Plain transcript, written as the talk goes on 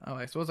Oh,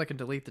 I suppose I can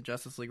delete the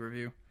Justice League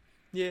review.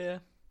 Yeah.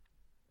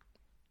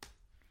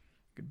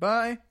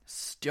 Goodbye,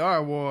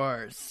 Star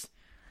Wars.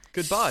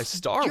 Goodbye,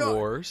 Star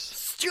Wars.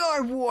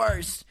 Star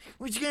Wars.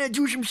 We're gonna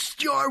do some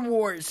Star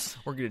Wars.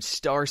 We're gonna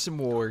star some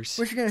wars.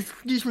 We're gonna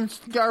do some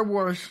Star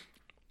Wars.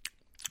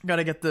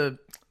 Gotta get the...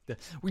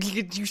 We're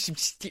gonna do some...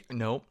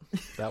 Nope,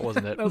 that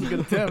wasn't it. That was a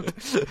good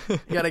attempt. You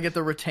gotta get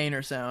the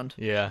retainer sound.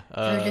 Yeah.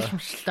 Gotta get some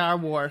Star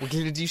Wars. We're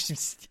gonna do some...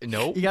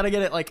 Nope. You gotta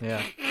get it like...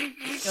 Yeah.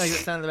 Like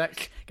that sound in the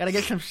back. Gotta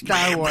get some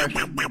Star Wars.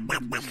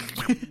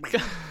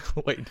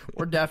 Wait.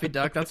 Or Daffy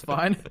Duck, that's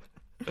fine.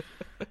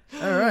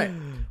 All right.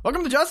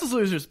 Welcome to Justice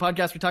Losers, the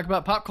podcast we talk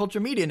about pop culture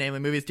media, namely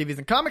movies, TVs,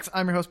 and comics.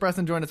 I'm your host,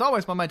 Preston, joined as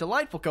always by my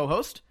delightful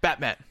co-host,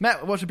 Batman.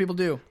 Matt. What should people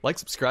do? Like,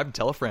 subscribe, and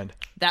tell a friend.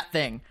 That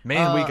thing.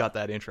 Man, we got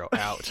that intro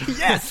out.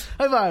 Yes!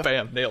 High five!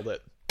 Bam, nailed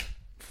it.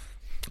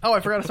 Oh, I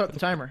forgot to start the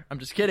timer. I'm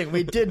just kidding.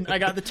 We didn't. I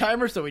got the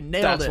timer, so we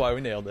nailed it. That's why we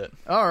nailed it.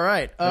 All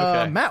right.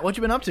 Okay. Matt, what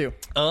you been up to?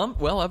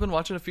 Well, I've been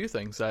watching a few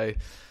things. I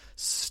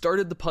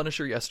started The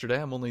Punisher yesterday.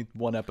 I'm only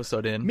one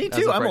episode in. Me as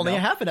too. of I'm right only now.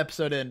 a half an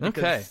episode in.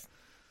 Because Okay.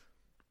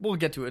 We'll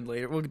get to it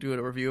later. We'll do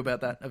a review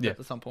about that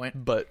at some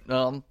point. But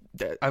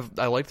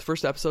I liked the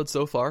first episode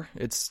so far.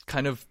 It's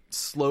kind of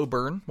slow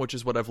burn, which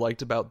is what I've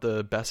liked about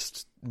the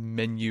best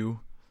menu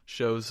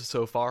shows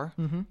so far,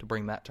 to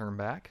bring that term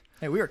back.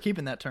 Hey, we are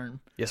keeping that term.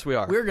 Yes, we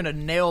are. We're going to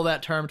nail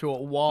that term to a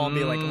wall and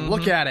be like,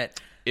 look at it.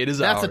 It is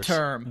That's ours. a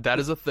term. That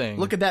is a thing.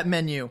 Look at that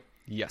menu.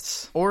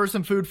 Yes. Order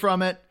some food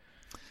from it.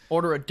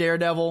 Order a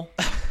Daredevil.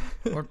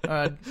 Or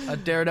a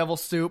Daredevil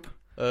soup.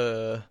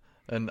 An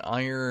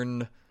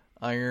iron.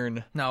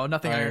 No,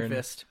 nothing Iron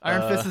Fist.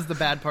 Iron Fist is the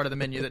bad part of the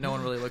menu that no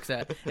one really looks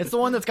at. It's the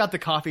one that's got the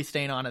coffee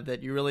stain on it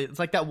that you really... It's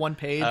like that one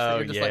page that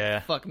you're just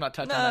like, fuck, I'm not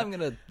touching that. I'm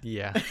gonna...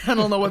 Yeah. I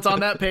don't know what's on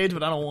that page,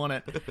 but I don't want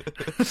it.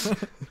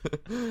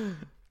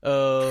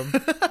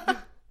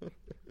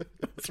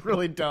 It's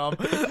really dumb.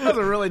 That was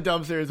a really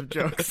dumb series of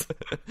jokes.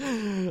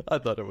 I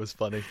thought it was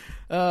funny.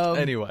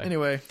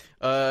 Anyway.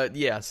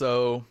 Yeah,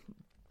 so...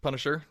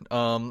 Punisher.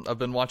 I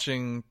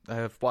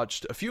have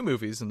watched a few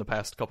movies in the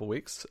past couple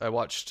weeks. I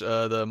watched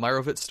the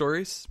Meyerowitz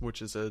Stories,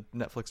 which is a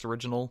Netflix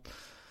original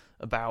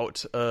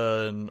about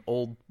an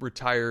old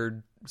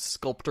retired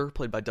sculptor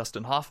played by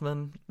Dustin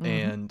Hoffman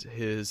and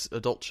his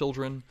adult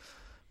children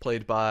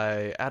played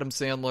by Adam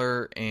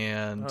Sandler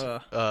and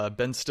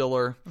Ben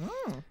Stiller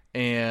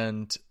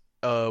and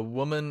a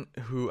woman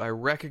who I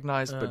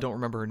recognize but don't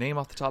remember her name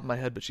off the top of my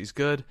head, but she's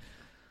good.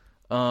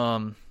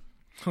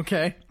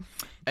 Okay.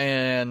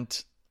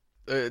 And...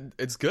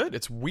 it's good.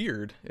 It's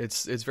weird.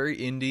 It's very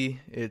indie.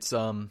 It's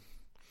a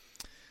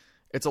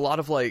lot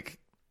of like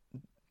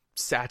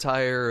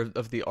satire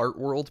of the art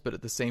world, but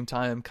at the same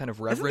time kind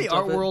of reverent. Isn't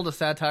the art world a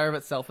satire of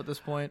itself at this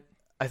point?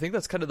 I think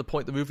that's kind of the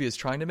point the movie is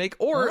trying to make,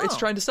 or it's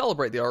trying to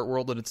celebrate the art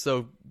world, and it's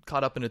so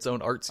caught up in its own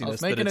artsiness. I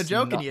was making a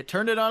joke, and you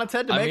turned it on its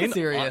head to make it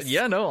serious.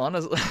 Yeah, no,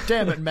 honestly.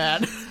 Damn it,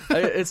 Matt.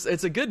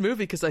 It's a good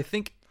movie because I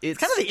think it's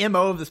kind of the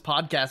MO of this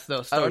podcast,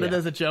 though. Started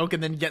as a joke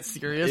and then get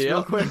serious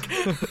real quick.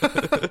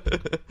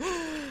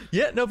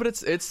 Yeah, no, but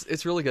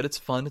it's really good. It's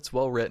fun. It's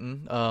well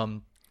written.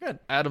 Good.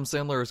 Adam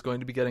Sandler is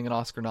going to be getting an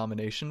Oscar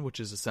nomination, which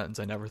is a sentence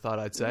I never thought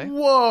I'd say.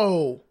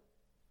 Whoa!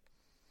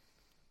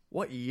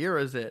 What year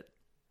is it?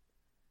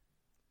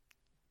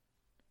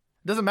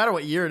 Doesn't matter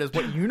what year it is.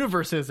 What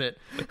universe is it?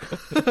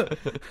 That's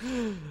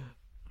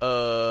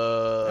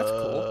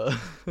cool.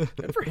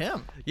 Good for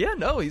him. Yeah,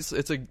 no, it's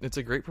a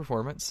great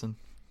performance, and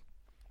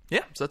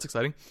yeah, so that's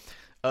exciting.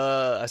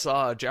 I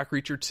saw Jack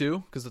Reacher 2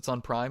 because it's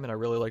on Prime, and I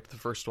really liked the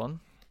first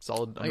one.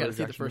 Solid. I gotta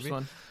see the first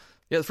one.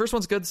 Yeah, the first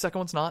one's good. The second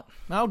one's not.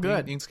 Oh,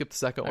 good. You can skip the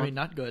second one. I mean,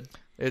 not good.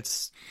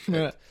 It's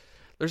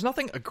there's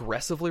nothing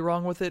aggressively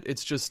wrong with it.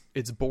 It's just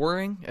it's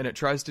boring, and it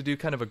tries to do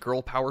kind of a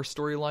girl power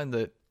storyline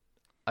that.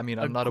 I mean,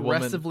 I'm not a woman.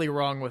 Aggressively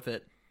wrong with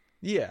it.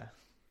 Yeah.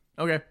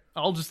 Okay,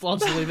 I'll just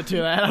leave it to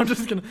that. I'm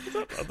just gonna.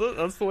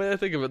 That's the way I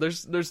think of it.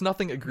 There's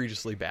nothing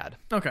egregiously bad.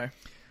 Okay.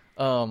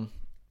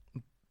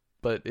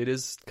 But it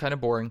is kind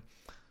of boring,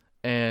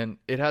 and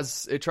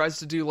it tries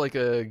to do like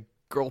a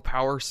girl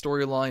power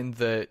storyline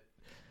that.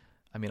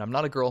 I mean, I'm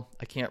not a girl.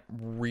 I can't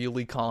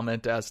really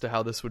comment as to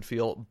how this would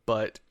feel,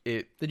 but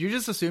it. Did you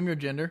just assume your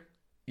gender?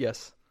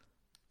 Yes.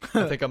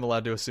 I think I'm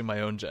allowed to assume my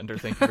own gender.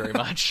 Thank you very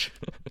much.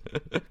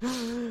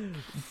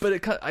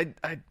 But I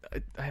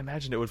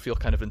imagine it would feel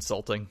kind of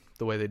insulting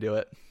the way they do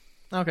it.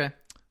 Okay.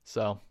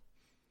 So,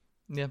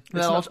 yeah.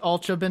 That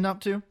all you've been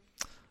up to?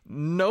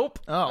 Nope.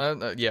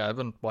 Oh. Yeah, I've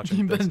been watching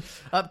You've things. been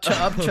up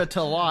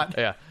to a lot.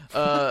 Yeah.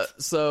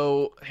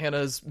 So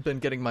Hannah's been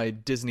getting my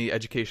Disney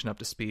education up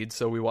to speed.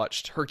 So we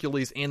watched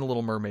Hercules and The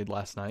Little Mermaid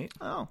last night.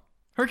 Oh.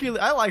 Hercules.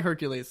 I like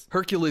Hercules.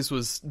 Hercules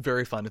was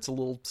very fun. It's a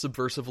little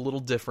subversive, a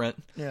little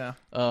different. Yeah.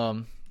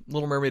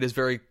 Little Mermaid is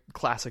very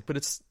classic, but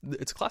it's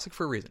classic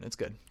for a reason. It's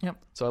good. Yep.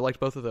 So I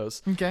liked both of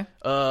those. Okay.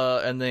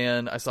 And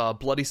then I saw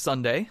Bloody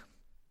Sunday.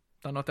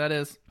 Don't know what that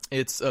is.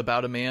 It's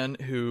about a man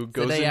who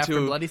goes the day into after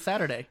Bloody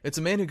Saturday. It's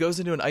a man who goes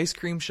into an ice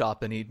cream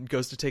shop and he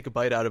goes to take a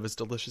bite out of his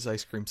delicious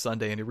ice cream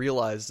sundae and he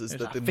realizes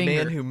that the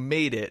man who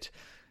made it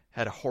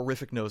had a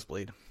horrific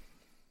nosebleed.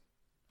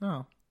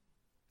 Oh.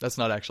 That's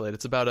not actually it.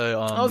 It's about a.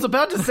 I was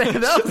about to say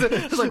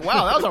that. I was like,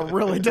 wow, that was a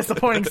really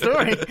disappointing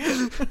story.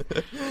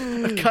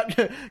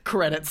 Cut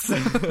credits.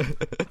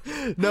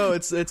 No,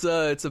 it's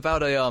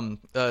about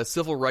a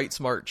civil rights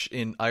march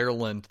in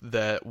Ireland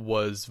that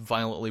was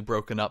violently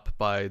broken up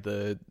by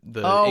the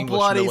English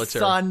Bloody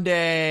military.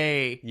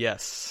 Sunday.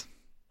 Yes.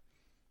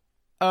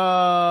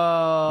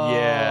 Oh,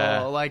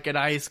 yeah, like an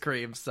ice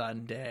cream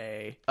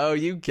sundae. Oh,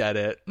 you get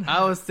it.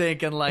 I was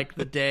thinking like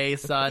the day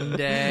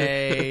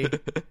Sunday,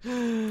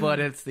 but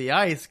it's the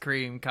ice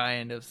cream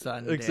kind of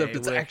Sunday. Except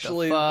it's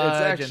actually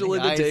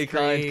the day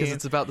kind because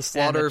it's about the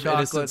slaughter of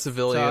innocent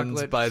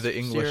civilians by the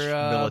English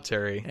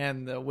military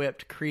and the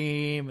whipped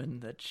cream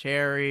and the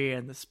cherry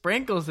and the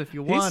sprinkles if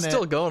you want it. He's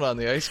still going on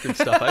the ice cream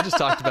stuff. I just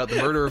talked about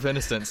the murder of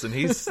innocents, and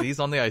he's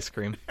on the ice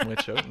cream.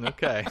 Which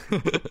okay,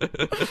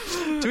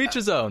 to each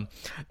his own.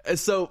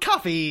 So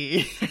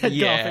coffee.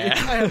 Yeah.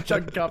 Coffee. I had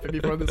chugged coffee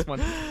before this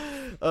one.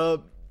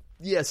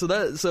 Yeah,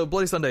 so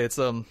Bloody Sunday, it's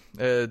about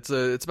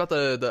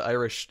the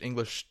Irish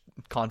English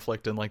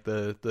conflict in like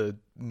the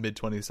mid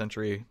 20th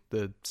century,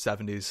 the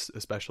 70s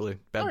especially,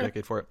 bad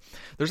decade for it.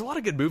 There's a lot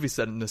of good movies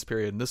set in this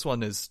period, and this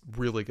one is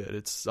really good.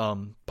 It's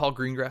Paul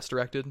Greengrass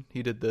directed.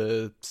 He did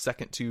the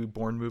second two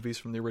Bourne movies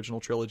from the original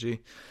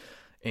trilogy,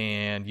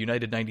 and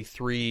United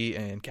 93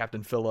 and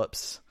Captain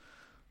Phillips.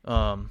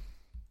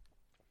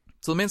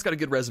 So the man's got a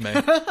good resume.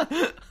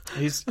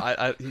 He's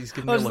giving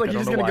me a look. Like,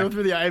 he's gonna go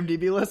through the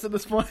IMDb list at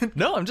this point.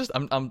 No,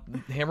 I'm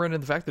hammering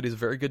in the fact that he's a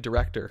very good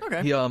director.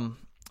 Okay.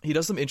 He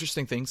does some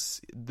interesting things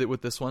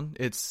with this one.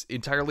 It's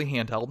entirely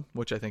handheld,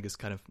 which I think is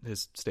kind of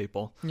his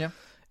staple. Yeah.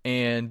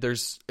 And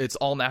it's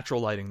all natural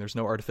lighting. There's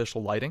no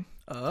artificial lighting.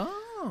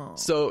 Oh.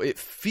 So it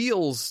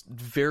feels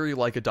very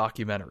like a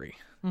documentary.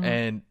 Mm-hmm.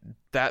 And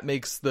that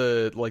makes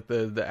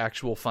the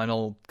actual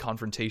final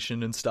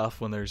confrontation and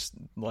stuff when there's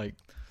like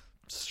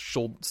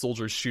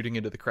soldiers shooting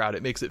into the crowd,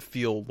 it makes it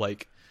feel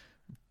like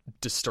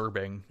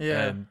disturbing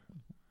and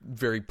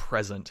very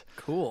present.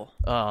 Cool.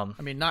 I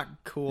mean, not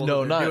cool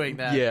not doing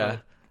that. Yeah.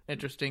 But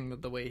interesting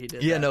the way he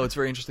did. Yeah, that. no, it's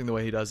very interesting the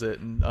way he does it.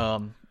 And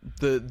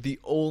the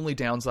only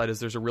downside is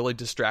there's a really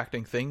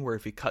distracting thing where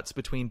if he cuts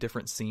between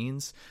different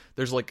scenes,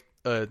 there's like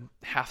a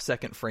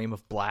half-second frame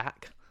of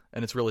black,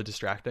 and it's really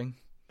distracting.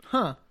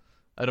 Huh.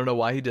 I don't know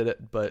why he did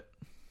it, but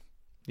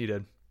he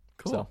did.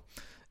 Cool. So.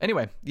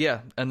 Anyway,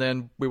 yeah, and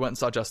then we went and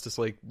saw Justice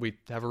League. We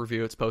have a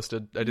review. It's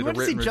posted. I did a written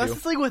review. You went to see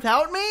Justice League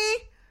without me?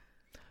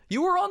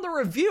 You were on the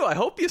review. I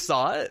hope you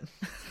saw it.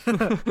 I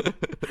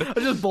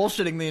was just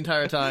bullshitting the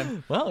entire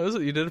time. Well,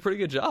 you did a pretty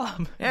good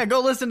job. Yeah, go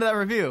listen to that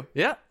review.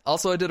 Yeah.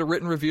 Also, I did a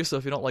written review, so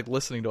if you don't like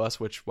listening to us,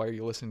 which, why are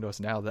you listening to us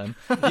now then?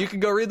 You can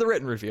go read the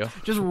written review.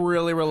 Just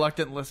really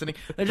reluctant listening.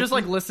 They're just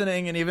like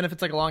listening, and even if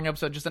it's like a long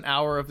episode, just an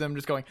hour of them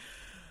just going,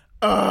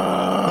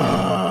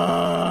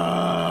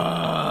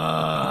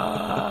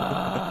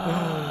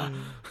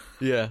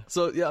 Yeah.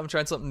 So, yeah, I'm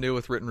trying something new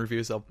with written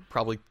reviews. I'll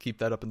probably keep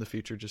that up in the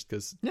future just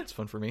because it's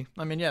fun for me.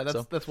 I mean, yeah,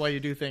 that's why you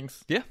do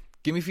things. Yeah.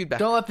 Give me feedback.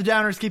 Don't let the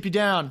downers keep you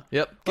down.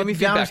 Yep. Give me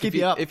feedback. Keep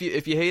you up. If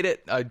you hate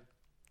it,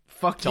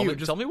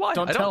 tell me why.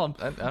 Don't tell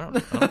them. I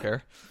don't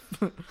care.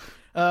 Is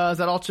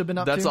that all you've been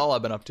up to? That's all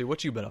I've been up to.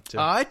 What you been up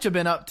to? I've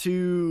been up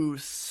to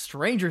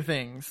Stranger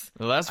Things.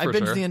 Well, that's for I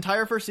binged sure. the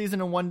entire first season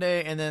in one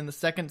day, and then the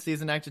second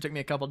season actually took me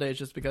a couple days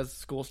just because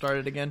school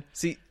started again.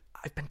 See,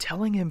 I've been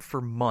telling him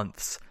for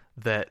months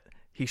that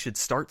he should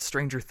start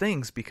Stranger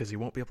Things because he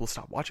won't be able to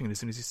stop watching it as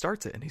soon as he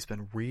starts it, and he's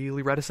been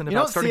really reticent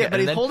about starting it. But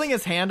he's holding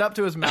his hand up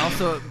to his mouth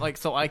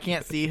so I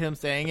can't see him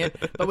saying it.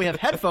 But we have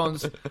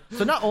headphones,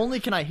 so not only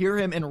can I hear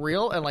him in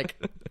real and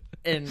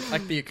in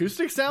the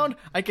acoustic sound,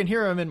 I can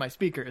hear him in my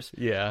speakers.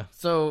 Yeah.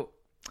 So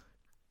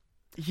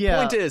yeah.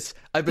 Point is,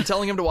 I've been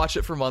telling him to watch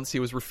it for months.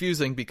 He was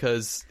refusing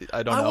because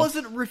I don't know. I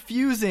wasn't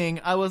refusing.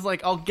 I was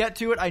like, I'll get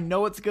to it. I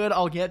know it's good.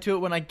 I'll get to it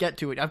when I get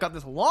to it. I've got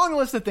this long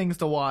list of things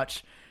to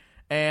watch.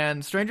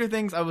 And Stranger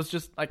Things, I was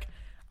just like,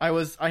 I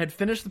had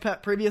finished the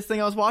previous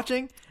thing I was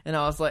watching, and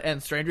I was like,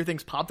 and Stranger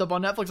Things popped up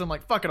on Netflix. I'm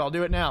like, fuck it, I'll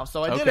do it now.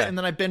 So I did it, and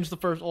then I binged the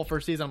whole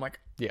first season. I'm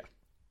like, yeah,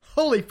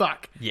 holy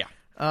fuck, yeah.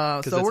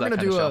 So we're gonna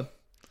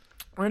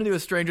do a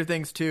Stranger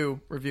Things 2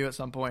 review at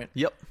some point.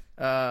 Yep.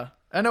 I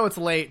know it's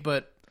late,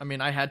 but I mean,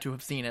 I had to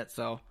have seen it,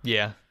 so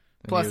yeah.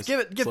 Plus,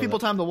 give people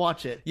time to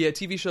watch it. Yeah,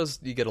 TV shows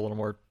you get a little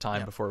more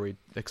time before you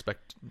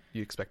expect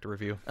a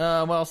review.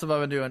 What else have I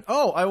been doing?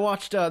 Oh, I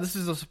watched. This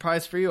is a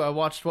surprise for you. I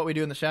watched What We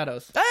Do in the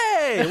Shadows.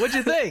 Hey, what'd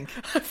you think?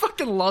 I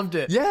fucking loved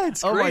it. Yeah,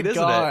 it's great. Oh my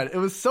god, isn't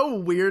it was so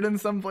weird in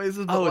some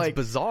places. But it's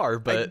bizarre.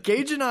 But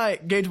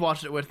Gage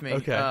watched it with me.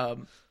 Okay.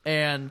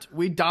 And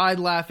we died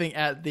laughing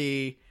at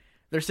they're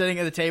sitting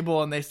at the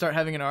table and they start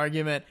having an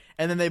argument,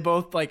 and then they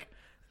both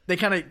they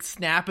kind of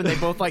snap and they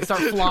both start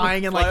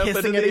flying and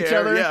hissing at each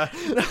other. Yeah.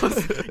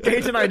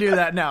 Gage and I do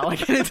that now.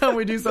 Anytime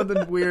we do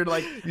something weird,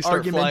 you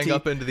start flying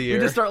up into the air.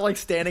 We just start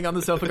standing on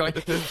the sofa going.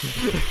 It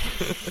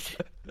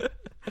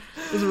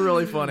was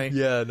really funny.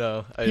 Yeah,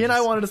 no. He and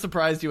I wanted to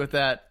surprise you with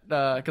that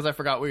because I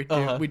forgot we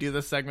do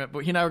this segment,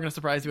 but he and I were going to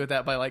surprise you with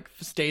that by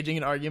staging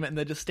an argument and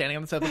then just standing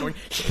on the sofa going.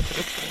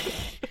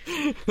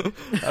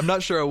 I'm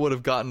not sure I would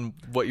have gotten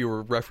what you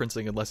were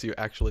referencing unless you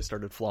actually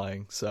started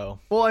flying. So,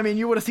 well, I mean,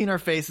 you would have seen our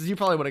faces. You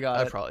probably would have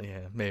got it. Probably,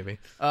 yeah, maybe.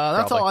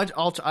 That's probably.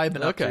 all I've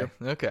been up to.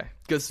 Okay,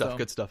 good stuff.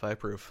 Good stuff. I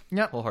approve.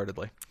 Yep,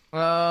 wholeheartedly.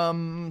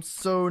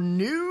 So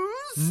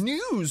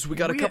news. We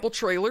got a couple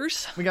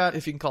trailers. We got,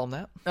 if you can call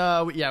them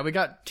that. We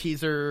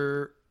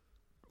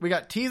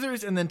got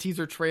teasers and then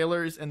teaser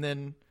trailers and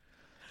then.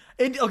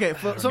 Okay,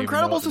 so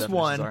Incredibles is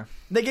one.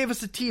 They gave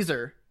us a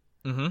teaser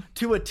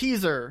to a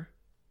teaser,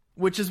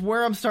 which is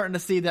where I'm starting to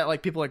see that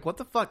like people are like, what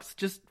the fuck?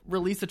 Just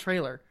release a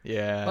trailer.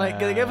 Yeah. Like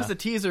they gave us a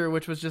teaser,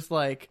 which was just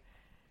like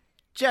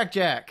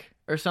Jack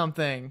or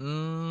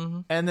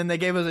something, and then they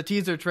gave us a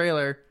teaser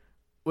trailer,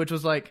 which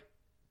was like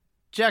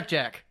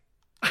Jack.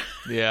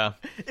 Yeah.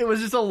 It was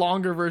just a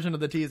longer version of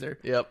the teaser.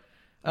 Yep.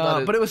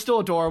 But it was still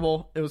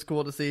adorable. It was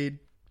cool to see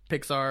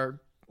Pixar.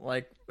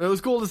 Like it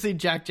was cool to see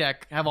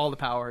Jack have all the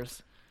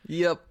powers.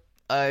 Yep.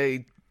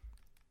 I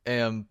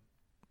am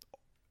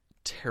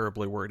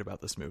terribly worried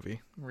about this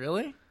movie.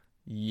 Really?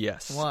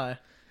 Yes. Why?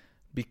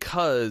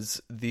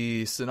 Because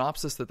the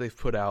synopsis that they've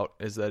put out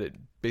is that it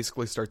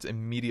basically starts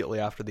immediately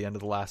after the end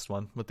of the last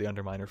one with the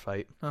Underminer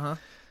fight.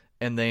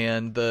 And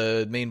then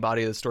the main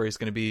body of the story is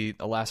going to be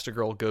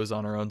Elastigirl goes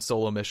on her own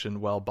solo mission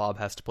while Bob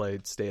has to play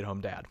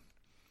stay-at-home dad.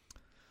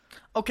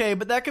 Okay,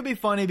 but that could be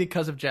funny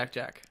because of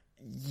Jack.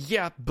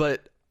 Yeah,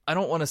 but I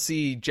don't want to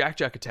see Jack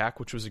Attack,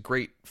 which was a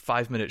great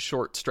 5-minute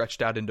short,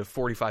 stretched out into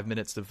 45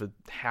 minutes of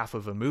half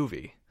of a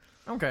movie.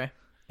 Okay.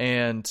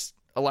 And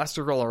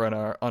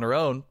Elastigirl on her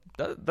own,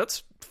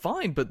 that's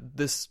fine, but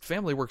this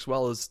family works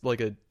well as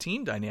like a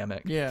team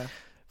dynamic. Yeah.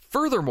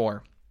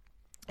 Furthermore,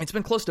 it's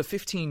been close to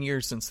 15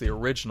 years since the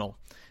original,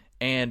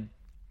 and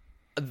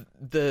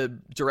the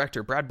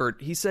director, Brad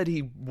Bird, he said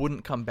he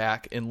wouldn't come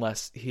back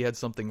unless he had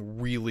something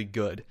really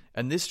good.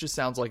 And this just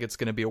sounds like it's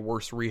going to be a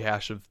worse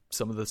rehash of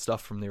some of the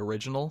stuff from the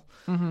original.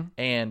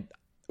 And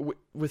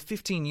with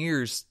 15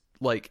 years,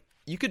 like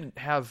you can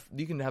have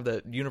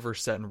that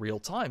universe set in real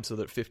time so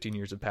that 15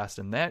 years have passed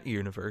in that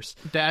universe.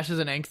 Dash is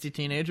an angsty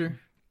teenager.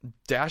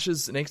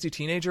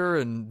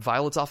 And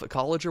Violet's off at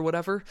college or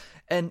whatever.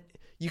 And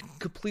you can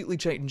completely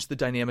change the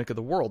dynamic of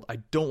the world. I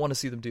don't want to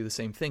see them do the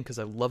same thing because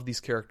I love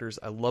these characters.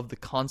 I love the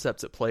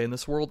concepts at play in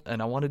this world,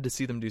 and I wanted to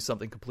see them do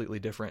something completely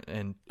different,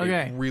 and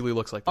it really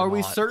looks like they're Are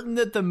we not. certain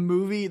that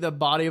the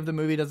body of the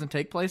movie doesn't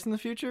take place in the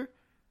future?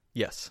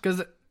 Yes.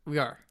 Because we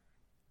are.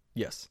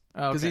 Yes.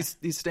 Okay. Because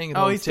he's staying at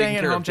home taking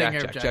care of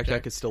Jack.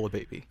 Jack is still a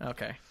baby.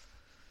 Okay.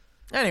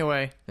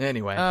 Anyway.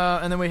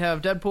 And then we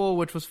have Deadpool,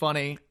 which was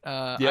funny.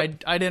 I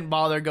didn't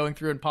bother going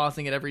through and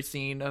pausing at every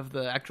scene of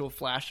the actual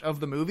Flash of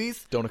the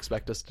movies. Don't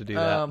expect us to do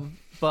that.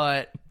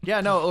 But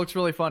yeah, no, it looks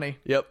really funny.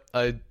 Yep.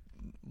 I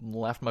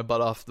laughed my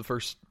butt off the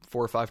first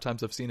 4 or 5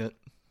 times I've seen it.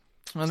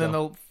 And then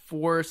the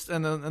worst,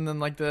 and then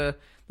like the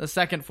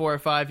second 4 or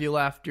 5, you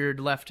laughed your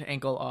left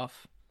ankle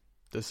off.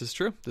 This is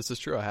true.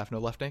 I have no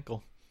left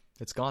ankle.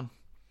 It's gone.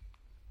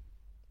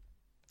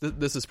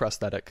 This is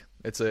prosthetic.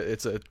 It's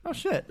a oh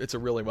shit! It's a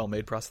really well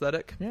made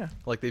prosthetic. Yeah,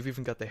 like they've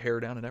even got the hair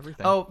down and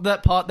everything. Oh,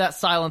 that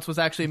silence was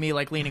actually me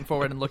like leaning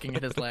forward and looking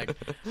at his leg.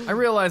 I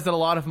realized that a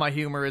lot of my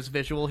humor is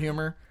visual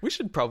humor. We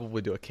should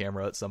probably do a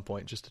camera at some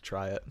point just to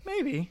try it.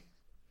 Maybe.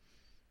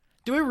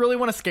 Do we really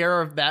want to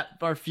scare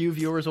our few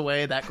viewers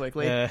away that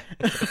quickly?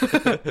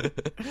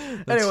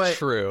 Anyway,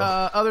 true.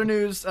 Other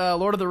news: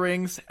 Lord of the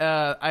Rings.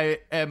 I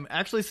am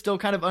actually still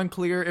kind of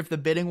unclear if the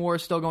bidding war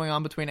is still going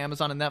on between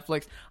Amazon and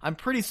Netflix. I'm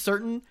pretty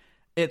certain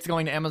it's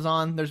going to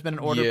Amazon. There's been an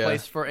order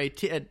placed for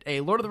a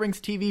Lord of the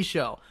Rings TV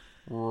show.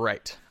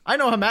 Right. I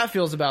know how Matt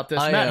feels about this.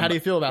 Matt, how do you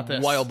feel about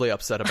this? Wildly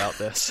upset about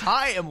this.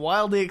 I am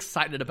wildly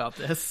excited about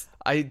this.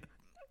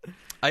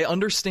 I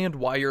understand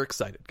why you're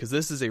excited, because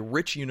this is a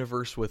rich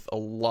universe with a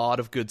lot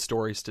of good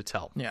stories to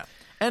tell. Yeah.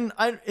 And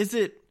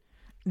do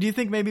you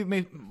think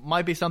maybe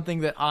might be something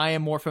that I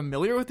am more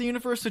familiar with the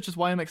universe, which is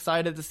why I'm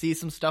excited to see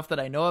some stuff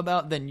that I know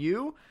about than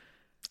you?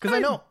 Because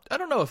I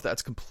don't know if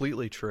that's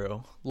completely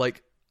true.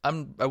 Like,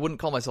 I wouldn't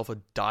call myself a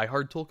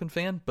diehard Tolkien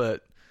fan,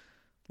 but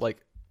like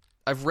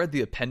I've read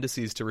the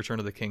appendices to Return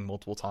of the King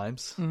multiple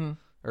times.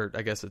 Or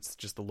I guess it's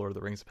just the Lord of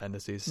the Rings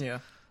appendices. Yeah.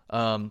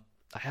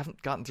 I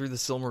haven't gotten through the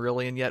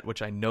Silmarillion yet,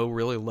 which I know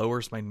really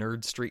lowers my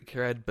nerd street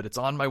cred, but it's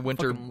on my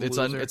winter.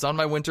 It's on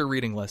my winter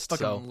reading list,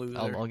 Fucking so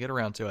I'll get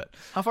around to it.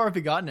 How far have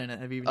you gotten in it?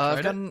 Have you even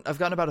tried it? I've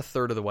gotten about a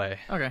third of the way.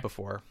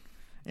 Before,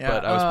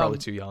 but I was probably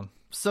too young.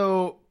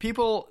 So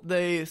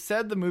they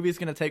said the movie is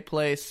going to take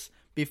place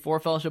before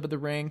Fellowship of the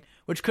Ring,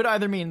 which could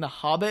either mean The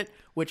Hobbit,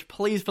 which,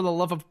 please, for the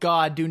love of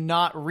God, do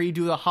not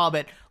redo The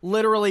Hobbit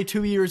literally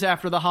 2 years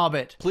after The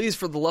Hobbit. Please,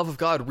 for the love of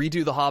God,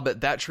 redo The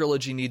Hobbit. That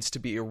trilogy needs to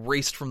be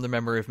erased from the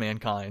memory of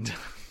mankind.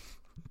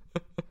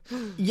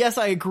 Yes,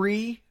 I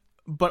agree,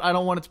 but I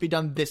don't want it to be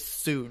done this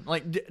soon.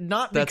 Like,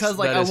 not because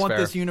I want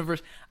this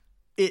universe.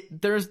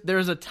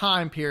 There's a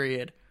time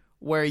period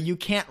where you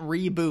can't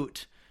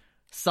reboot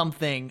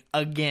something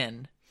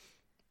again.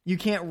 You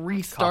can't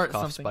restart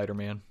something.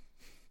 Spider-Man.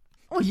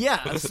 Oh,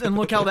 yes, and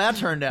look how that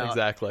turned out.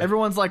 Exactly.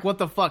 Everyone's like, what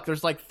the fuck? There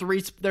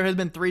has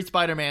been 3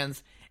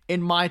 Spider-Mans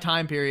in my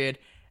time period,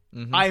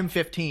 I am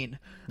 15.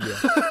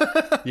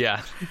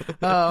 Yeah.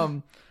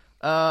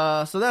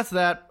 So that's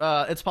that.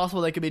 It's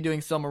possible they could be doing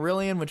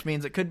Silmarillion, which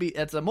means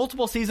it's a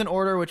multiple season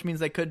order, which means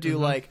they could do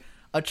like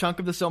a chunk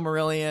of the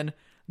Silmarillion.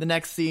 The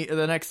next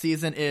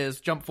season is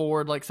jump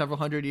forward like several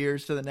hundred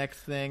years to the next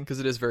thing, because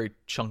it is very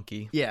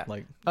chunky. Yeah,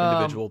 like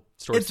individual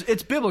stories.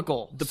 It's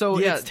biblical, so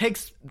it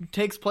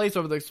takes place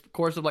over the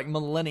course of like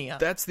millennia.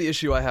 That's the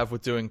issue I have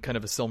with doing kind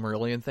of a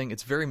Silmarillion thing.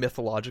 It's very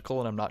mythological,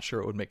 and I'm not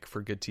sure it would make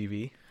for good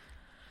TV.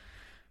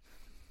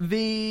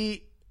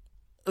 The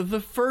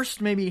first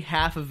maybe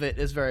half of it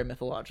is very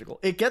mythological.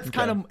 It gets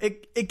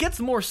it gets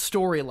more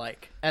story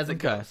like as it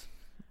goes.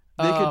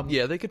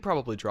 They could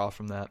probably draw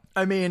from that.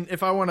 I mean,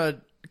 if I want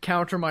to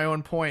counter my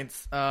own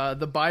points,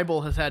 the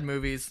Bible has had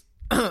movies.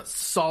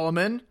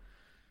 Solomon.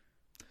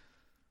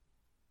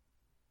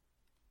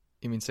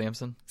 You mean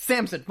Samson?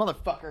 Samson,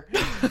 motherfucker.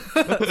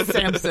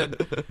 Samson.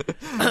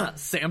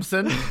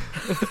 Samson.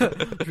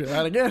 Do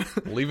that again.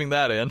 Leaving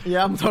that in.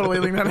 Yeah, I'm totally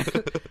leaving that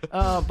in.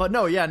 But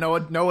no, yeah,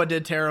 Noah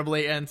did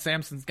terribly, and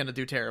Samson's gonna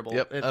do terrible.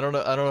 Yep. I don't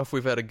know if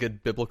we've had a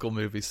good biblical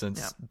movie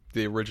since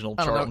the original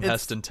Charlton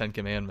Heston 10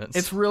 Commandments.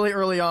 It's really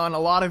early on. A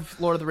lot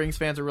of Lord of the Rings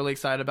fans are really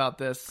excited about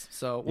this,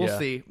 so we'll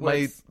see.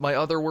 My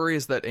other worry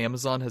is that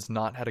Amazon has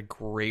not had a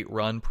great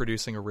run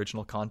producing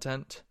original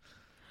content.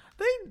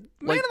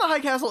 Man in the High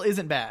Castle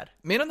isn't bad.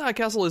 Man in the High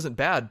Castle isn't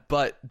bad,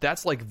 but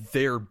that's like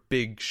their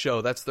big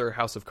show. That's their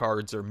House of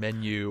Cards or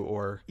Menu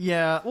or...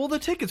 Yeah, well, The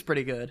Tick is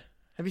pretty good.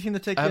 Have you seen The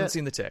Tick yet? I haven't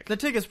seen The Tick. The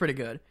Tick is pretty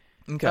good.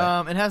 Okay.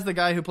 It has the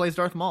guy who plays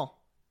Darth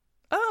Maul.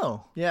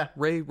 Oh. Yeah.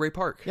 Ray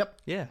Park. Yep.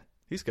 Yeah,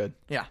 he's good.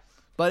 Yeah.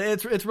 But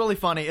it's really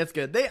funny. It's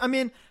good. They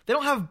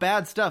don't have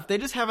bad stuff. They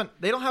just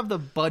they don't have the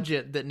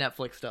budget that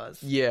Netflix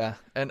does. Yeah,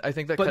 and I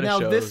think that kind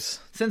of shows.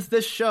 Since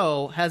this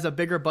show has a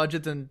bigger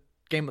budget than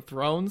Game of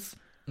Thrones...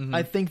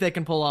 I think they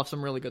can pull off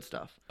some really good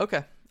stuff.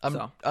 Okay. I'm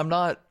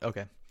not...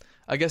 Okay.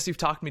 I guess you've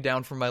talked me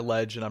down from my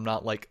ledge, and I'm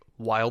not, like,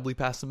 wildly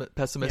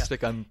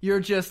pessimistic. Yeah.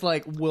 You're just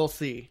like, we'll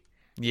see.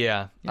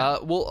 Yeah.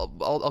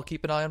 I'll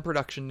keep an eye on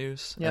production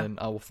news, and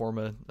I will form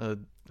a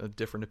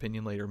different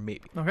opinion later,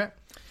 maybe. Okay.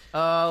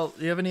 Do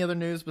you have any other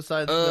news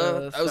besides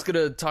the I was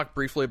going to talk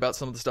briefly about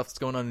some of the stuff that's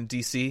going on in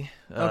DC.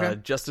 Okay.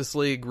 Justice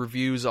League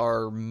reviews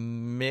are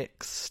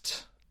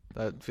mixed.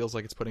 That feels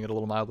like it's putting it a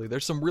little mildly.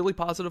 There's some really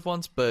positive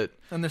ones, and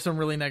there's some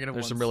really negative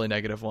ones. There's some really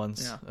negative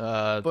ones.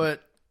 Yeah.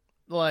 But,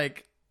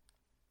 like,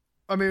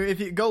 I mean, if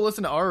you go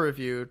listen to our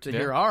review to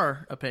hear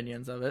our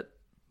opinions of it.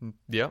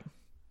 Yep.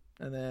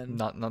 And then...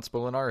 Not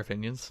spoiling our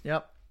opinions.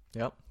 Yep.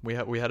 We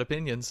had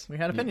opinions. We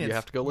had opinions. You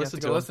have to go listen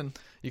to them.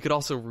 You could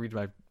also read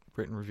my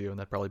written review, and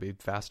that'd probably be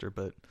faster,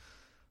 but,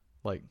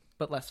 like...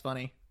 But less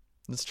funny.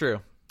 It's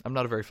true. I'm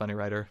not a very funny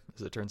writer,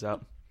 as it turns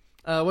out.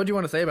 What do you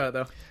want to say about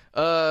it,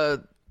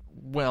 though?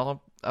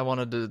 Well, I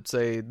wanted to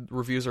say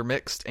reviews are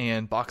mixed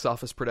and box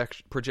office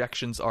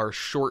projections are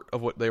short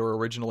of what they were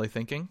originally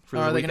thinking for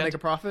the weekend. Are they going to make a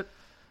profit?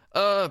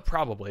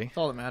 Probably. That's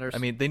all that matters. I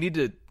mean, they need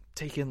to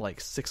take in like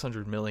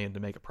 $600 million to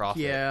make a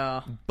profit.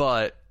 Yeah.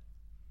 But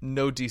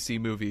no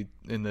DC movie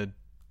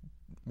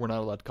we're not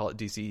allowed to call it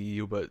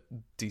DCEU, but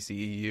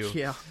DCEU.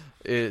 Yeah.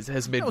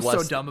 Has made that was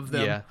less. So dumb of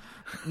them.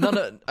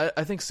 Yeah.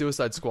 I think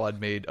Suicide Squad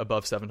made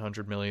above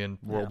 $700 million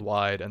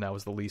worldwide, and that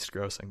was the least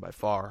grossing by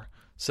far.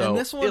 So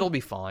this one, it'll be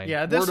fine.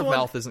 Yeah, word of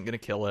mouth isn't going to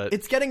kill it.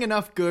 It's getting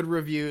enough good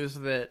reviews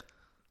that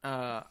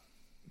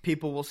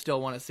people will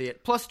still want to see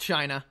it. Plus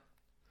China.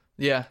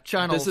 Yeah.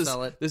 China will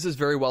sell it. This is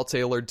very well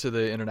tailored to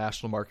the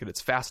international market.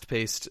 It's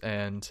fast-paced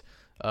and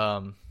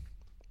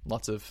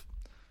lots of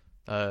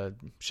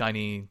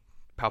shiny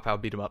pow-pow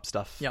beat-em-up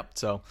stuff. Yep.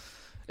 So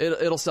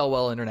it'll sell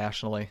well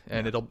internationally,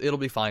 and it'll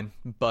be fine.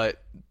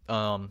 But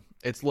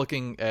it's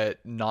looking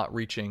at not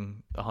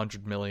reaching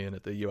 $100 million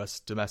at the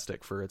U.S.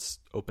 domestic for its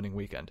opening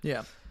weekend.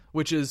 Yeah,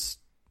 which is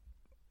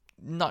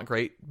not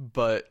great,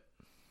 but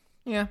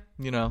yeah,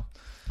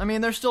 I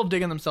mean, they're still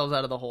digging themselves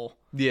out of the hole.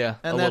 Yeah,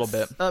 and a little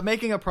bit.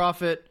 Making a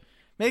profit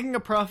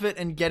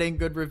and getting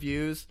good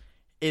reviews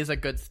is a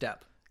good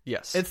step.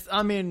 Yes,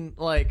 I mean,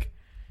 like,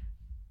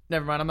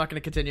 never mind. I'm not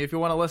going to continue. If you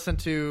want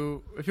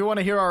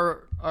to hear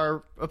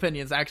our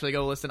opinions, actually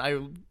go listen. I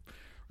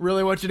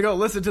really want you to go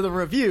listen to the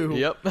review.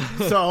 Yep.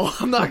 So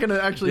I'm not going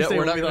to actually say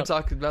we're not going to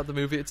talk about the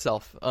movie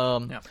itself.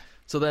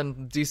 So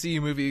then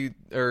DCU movie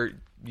or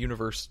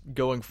universe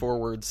going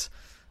forwards,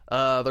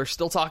 they're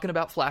still talking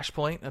about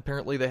Flashpoint.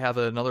 Apparently they have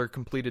another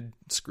completed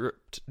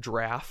script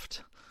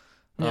draft.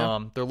 Yeah.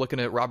 They're looking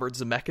at Robert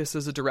Zemeckis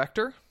as a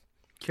director.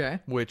 Okay.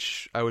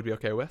 Which I would be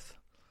okay with.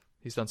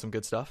 He's done some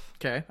good stuff.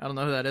 Okay. I don't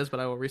know who that is, but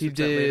I will research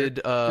that later.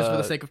 Just for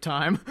the sake of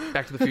time.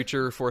 Back to the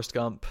Future, Forrest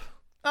Gump.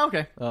 Oh,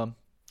 okay.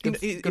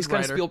 He's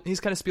kind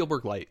of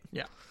Spielberg light.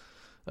 Yeah.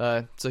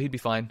 So he'd be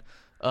fine.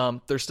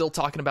 They're still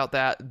talking about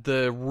that.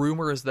 The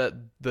rumor is that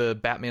the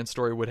Batman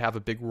story would have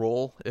a big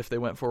role if they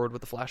went forward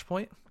with the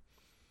Flashpoint.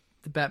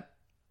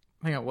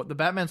 Hang on. What, the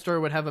Batman story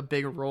would have a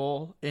big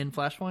role in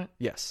Flashpoint?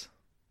 Yes.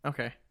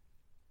 Okay.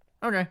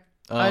 The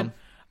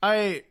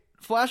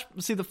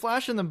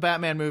Flash and the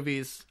Batman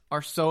movies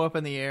are so up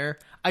in the air.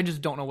 I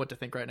just don't know what to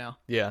think right now.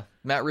 Yeah,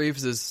 Matt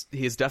Reeves is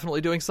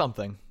definitely doing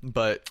something,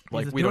 but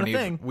like we don't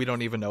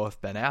even know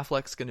if Ben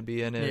Affleck's going to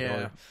be in it. Yeah,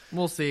 or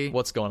we'll see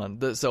what's going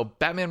on. So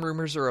Batman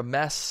rumors are a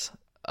mess.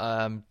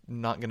 I'm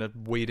not going to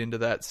wade into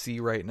that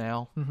sea right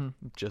now.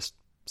 Just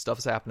stuff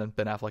is happening.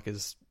 Ben Affleck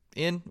is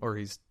in, or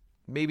he's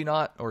maybe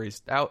not, or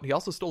he's out. He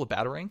also stole a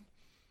Batarang.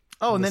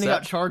 Oh, and then he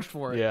got charged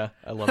for it. Yeah,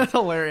 I love it. That's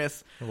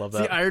hilarious. I love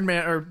that. See, Iron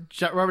Man or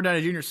Robert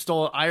Downey Jr.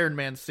 stole an Iron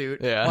Man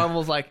suit. Yeah.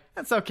 Marvel's like,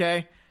 that's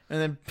okay.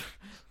 And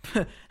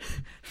then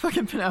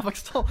fucking Ben Affleck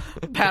stole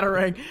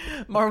Batarang.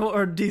 Marvel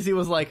or DC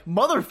was like,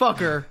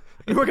 motherfucker,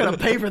 you were going to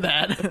pay for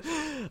that.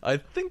 I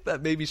think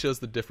that maybe shows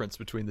the difference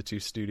between the two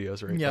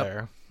studios right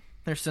there.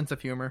 Their sense of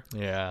humor.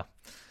 Yeah.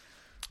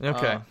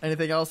 Okay.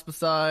 Anything else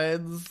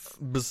besides?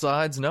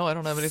 No, I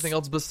don't have anything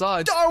else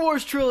besides. Star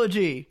Wars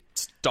trilogy.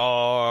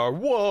 Star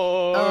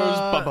Wars.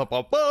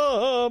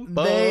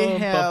 They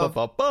have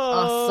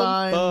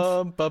assigned.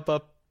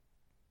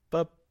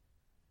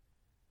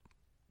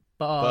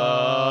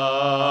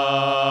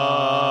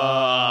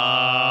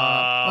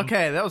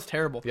 Okay, that was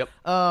terrible. Yep.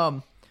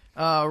 Ryan.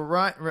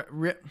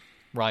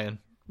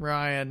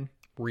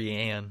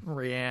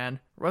 Rian.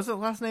 What's the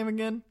last name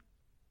again?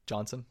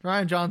 Johnson.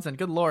 Rian Johnson.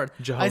 Good Lord.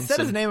 Johnson. I said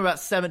his name about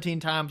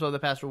 17 times over the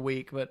past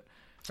week, or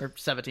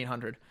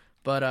 1,700.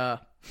 But, so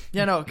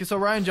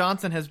Rian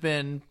Johnson has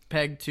been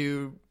pegged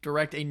to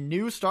direct a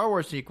new Star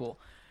Wars sequel.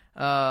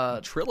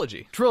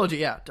 Trilogy,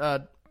 yeah.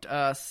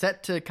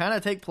 Set to kind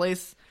of take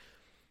place.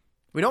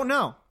 We don't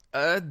know.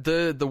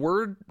 The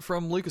word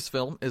from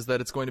Lucasfilm is that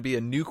it's going to be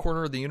a new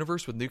corner of the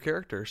universe with new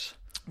characters.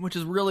 Which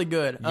is really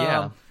good.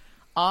 Yeah.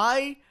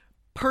 I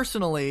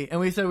personally, and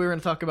we said we were going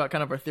to talk about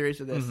kind of our theories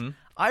of this,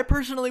 I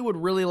personally would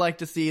really like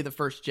to see The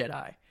First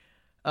Jedi.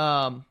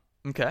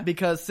 Okay.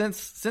 Because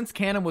since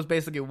canon was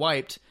basically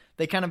wiped,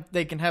 they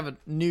can have a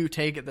new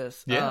take at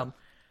this. Yeah.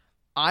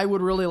 I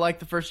would really like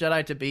The First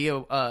Jedi to be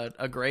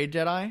a gray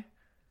Jedi.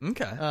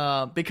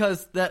 Okay.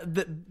 Because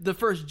the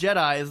First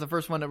Jedi is the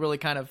first one to really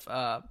kind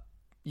of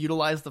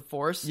utilize the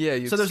Force.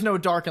 Yeah. So there's no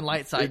dark and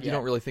light side. You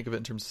don't really think of it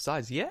in terms of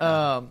size.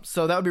 Yeah.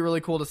 So that would be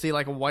really cool to see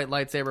like a white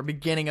lightsaber,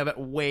 beginning of it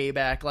way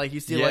back. Like you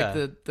see like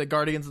the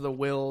Guardians of the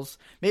Whills.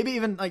 Maybe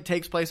even like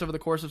takes place over the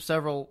course of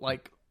several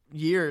like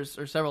years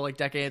or several like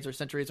decades or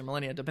centuries or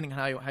millennia, depending on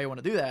how you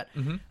want to do that.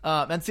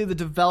 And see the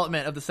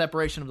development of the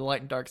separation of the light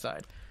and dark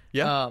side.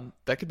 Yeah.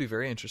 That could be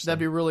very interesting. That'd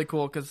be really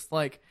cool because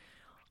like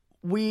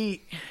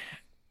the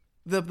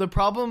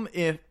problem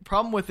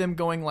with them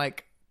going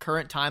like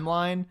current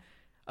timeline,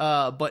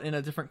 but in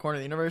a different corner of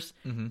the universe,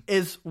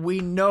 is we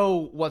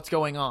know what's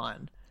going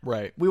on.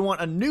 Right. We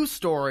want a new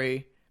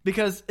story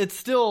because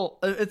it's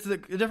a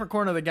different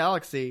corner of the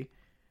galaxy,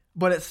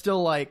 but it's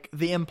still like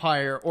the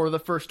Empire or the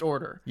First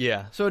Order.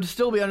 Yeah. So it'd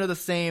still be under the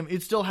same.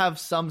 You'd still have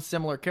some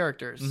similar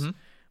characters,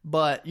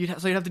 but you'd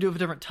have to do it at a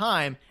different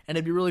time, and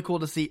it'd be really cool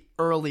to see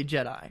early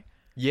Jedi.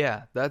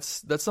 Yeah,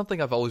 that's something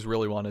I've always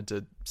really wanted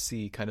to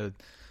see, kind of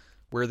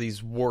where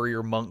these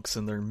warrior monks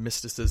and their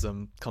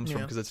mysticism comes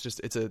from, because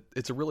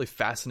it's a really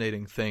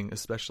fascinating thing,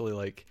 especially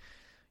like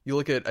you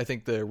look at, I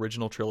think, the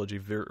original trilogy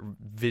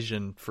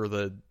vision for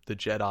the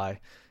Jedi,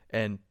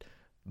 and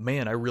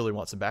man, I really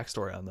want some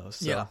backstory on those.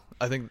 So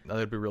I think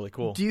that'd be really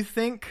cool. Do you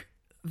think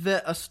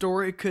that a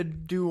story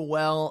could do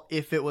well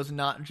if it was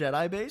not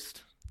Jedi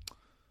based?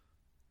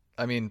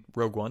 I mean,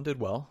 Rogue One did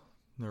well.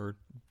 There were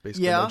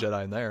basically no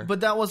Jedi in there,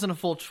 but that wasn't a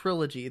full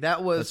trilogy.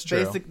 That was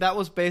That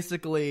was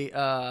basically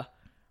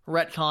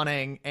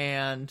retconning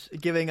and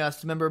giving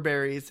us member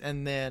berries,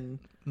 and then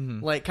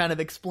like kind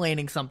of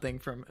explaining something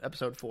from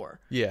episode 4.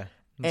 Yeah,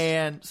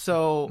 and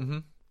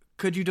so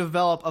could you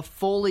develop a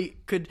fully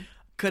could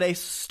a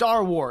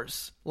Star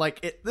Wars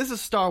this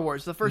is Star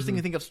Wars? The first thing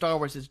you think of Star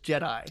Wars is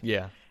Jedi.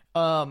 Yeah.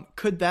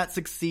 Could that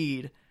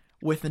succeed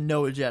with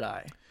no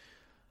Jedi?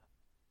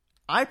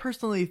 I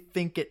personally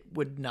think it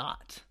would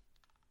not.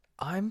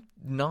 I'm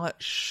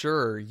not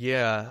sure.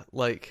 Yeah,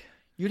 like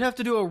you'd have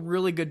to do a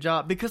really good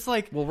job because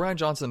Rian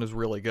Johnson is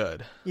really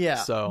good. Yeah.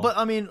 So, but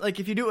I mean, like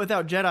if you do it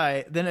without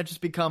Jedi, then it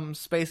just becomes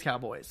space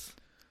cowboys.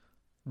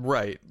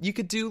 Right. You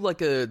could do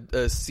like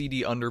a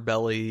seedy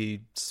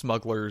underbelly,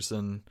 smugglers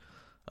and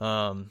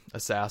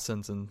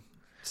assassins and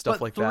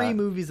stuff like that. 3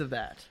 movies of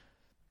that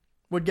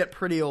would get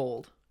pretty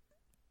old.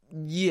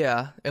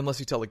 Yeah, unless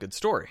you tell a good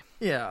story.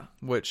 Yeah.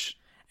 Which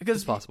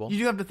is possible. You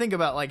do have to think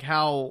about like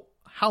how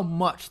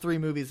much 3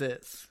 movies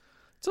is.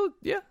 So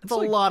yeah, it's a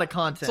lot of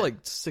content. It's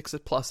like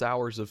 6+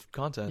 hours of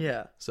content.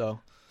 Yeah. So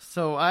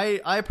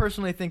I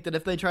personally think that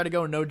if they try to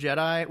go no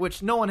Jedi,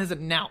 which no one has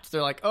announced,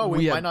 they're like, oh,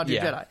 we might not do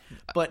Jedi.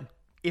 But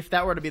if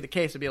that were to be the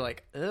case, it'd be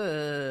like,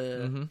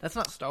 that's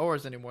not Star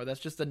Wars anymore. That's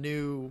just a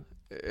new.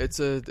 It's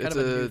a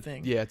new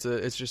thing. Yeah,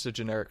 it's just a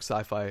generic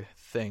sci-fi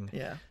thing.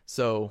 Yeah.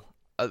 So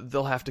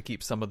they'll have to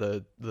keep some of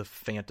the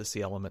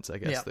fantasy elements, I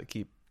guess,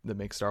 that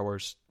make Star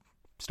Wars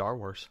Star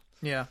Wars.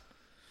 Yeah.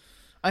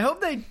 I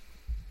hope they.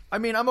 I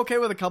mean, I'm okay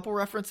with a couple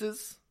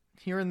references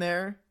here and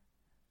there.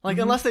 Like,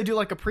 unless they do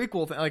like a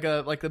prequel thing,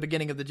 like the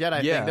beginning of the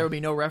Jedi thing, there would be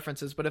no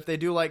references. But if they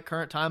do like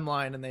current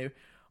timeline and they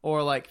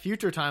or like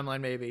future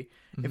timeline maybe,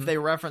 if they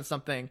reference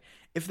something.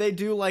 If they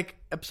do like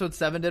episode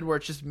 7 did, where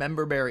it's just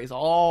member berries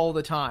all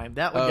the time,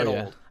 that would get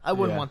old. I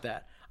wouldn't want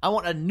that. I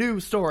want a new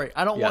story.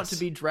 I don't want to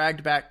be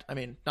dragged back. I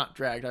mean, not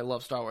dragged. I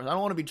love Star Wars. I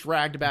don't want to be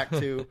dragged back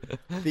to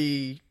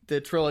the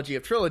trilogy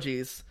of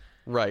trilogies.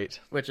 Right.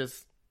 Which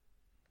is,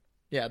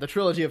 the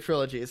trilogy of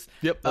trilogies.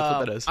 Yep, that's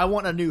what that is. I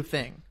want a new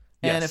thing.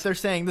 Yes. And if they're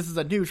saying this is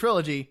a new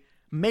trilogy,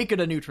 make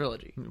it a new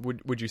trilogy.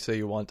 Would you say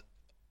you want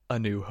A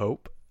New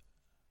Hope?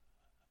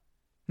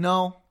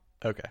 No.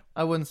 Okay.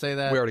 I wouldn't say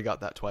that. We already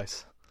got that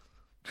twice.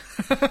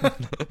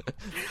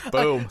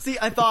 Boom.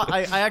 I thought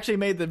I actually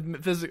made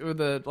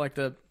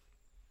the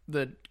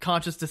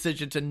conscious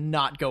decision to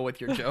not go with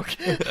your joke.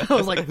 I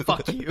was like,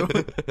 fuck you.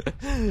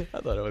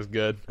 I thought it was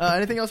good.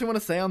 Anything else you want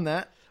to say on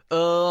that?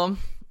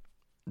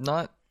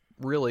 Not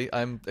really.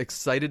 I'm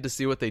excited to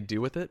see what they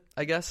do with it,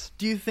 I guess.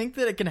 Do you think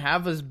that it can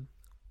have as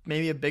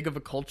maybe a big of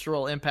a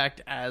cultural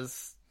impact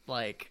as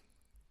like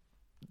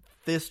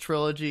this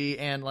trilogy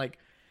and like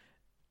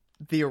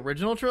the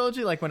original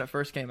trilogy, like when it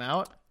first came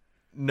out?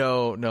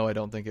 No, I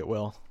don't think it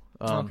will.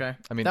 Okay.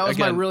 I mean, that was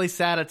again, my really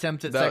sad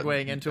attempt at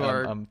segueing into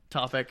our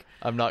topic.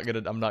 I'm not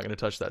gonna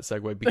touch that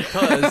segue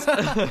because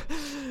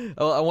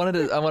I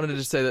wanted to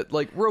just say that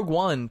like Rogue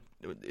One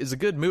is a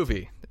good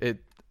movie.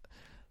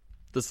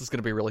 This is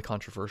gonna be really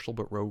controversial,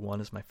 but Rogue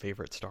One is my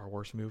favorite Star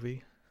Wars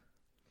movie.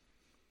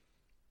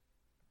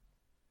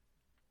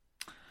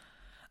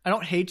 I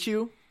don't hate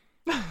you.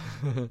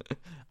 I'm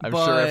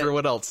sure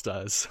everyone else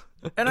does.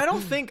 And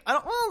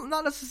well,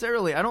 not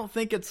necessarily. I don't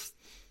think it's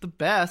the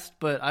best,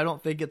 but I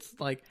don't think it's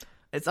like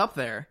it's up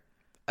there.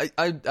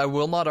 I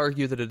will not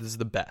argue that it is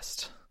the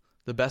best.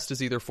 The best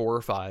is either 4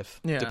 or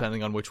 5,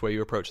 depending on which way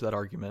you approach that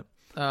argument.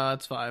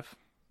 It's 5.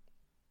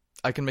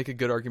 I can make a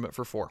good argument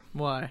for 4.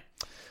 Why?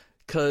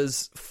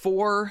 Because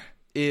 4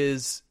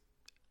 is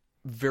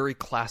very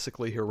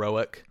classically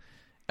heroic.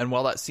 And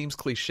while that seems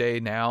cliche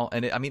now,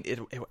 and it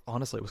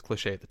honestly it was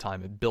cliche at the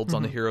time. It builds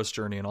on the hero's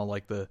journey and all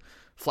like the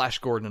Flash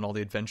Gordon and all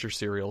the adventure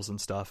serials and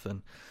stuff.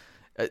 And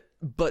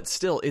but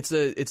still, it's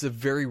a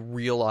very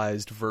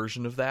realized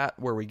version of that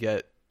where we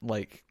get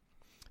like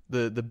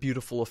the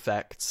beautiful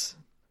effects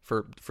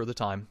for the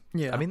time.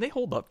 Yeah, I mean they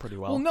hold up pretty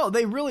well. Well, no,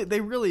 they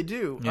really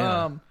do.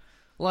 Yeah.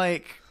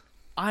 Like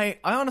I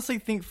honestly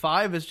think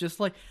 5 is just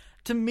like,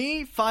 to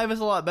me 5 is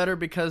a lot better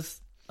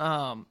because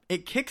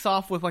it kicks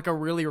off with like a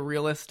really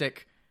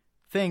realistic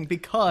thing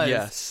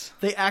because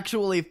they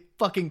actually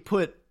fucking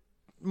put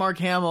Mark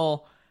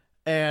Hamill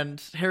and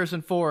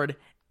Harrison Ford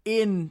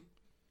in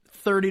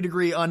 30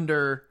 degree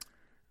under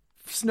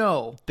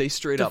snow. They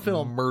straight up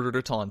murdered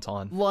a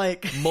tauntaun.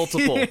 Like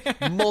multiple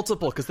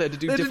because they had to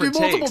do different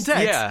takes.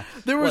 Yeah,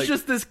 there was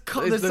just this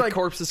like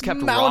corpses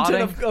kept mountain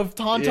rotting of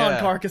tauntaun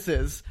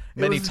carcasses.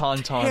 Many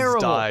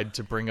tauntauns died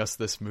to bring us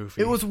this movie.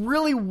 It was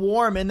really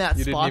warm in that spot.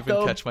 You didn't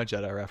even catch my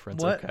Jedi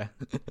reference. What? Okay.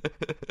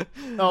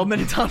 Oh,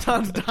 many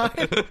tauntauns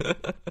died.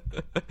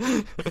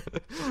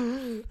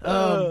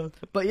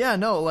 But yeah,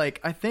 no,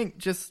 like I think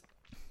just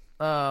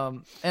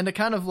and to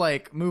kind of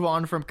like move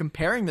on from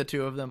comparing the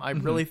two of them, I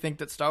really think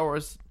that Star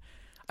Wars,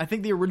 I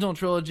think the original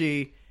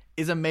trilogy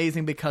is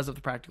amazing because of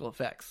the practical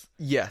effects.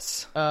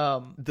 Yes.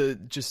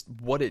 Just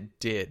what it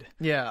did.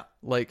 Yeah.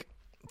 Like,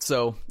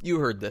 so you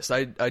heard this.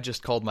 I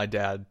just called my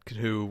dad,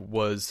 who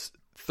was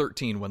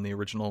 13 when the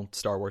original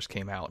Star Wars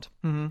came out.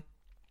 Mm-hmm.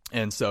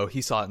 And so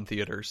he saw it in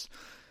theaters.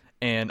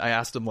 And I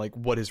asked him like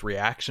what his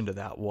reaction to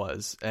that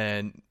was.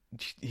 And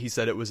he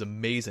said it was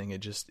amazing.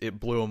 It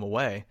blew him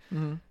away.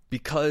 Mm-hmm.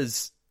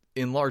 Because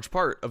in large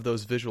part of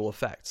those visual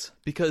effects.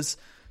 Because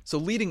so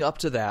leading up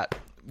to that,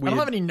 I don't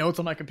have any notes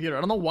on my computer. I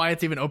don't know why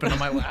it's even open on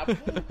my lap.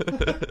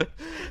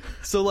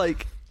 So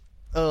like,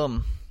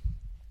 but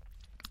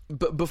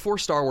before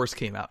Star Wars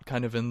came out,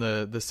 kind of in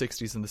the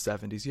 60s and the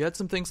 70s, you had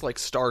some things like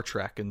Star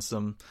Trek and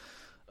some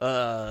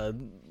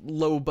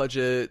low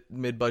budget,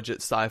 mid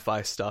budget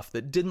sci-fi stuff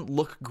that didn't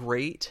look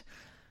great.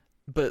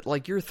 But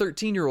like you're a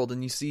 13-year-old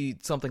and you see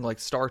something like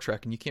Star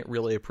Trek and you can't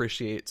really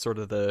appreciate sort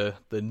of the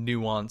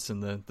nuance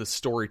and the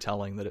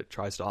storytelling that it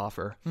tries to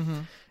offer. Mm-hmm.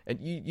 And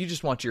you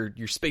just want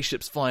your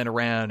spaceships flying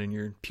around and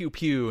your pew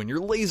pew and your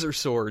laser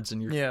swords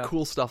and your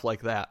cool stuff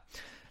like that.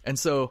 And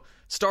so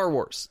Star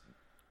Wars,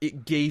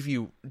 it gave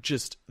you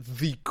just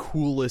the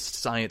coolest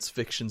science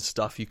fiction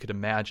stuff you could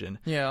imagine.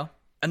 Yeah.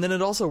 And then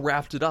it also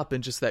wrapped it up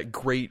in just that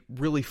great,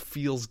 really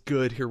feels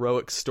good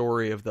heroic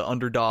story of the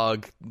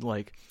underdog,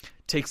 like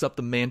takes up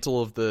the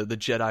mantle of the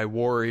Jedi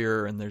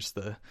warrior. And there's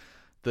the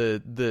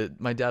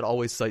my dad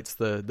always cites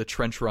the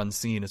trench run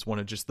scene as one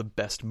of just the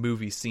best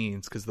movie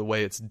scenes because the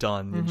way it's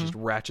done, it just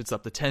ratchets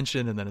up the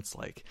tension. And then it's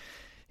like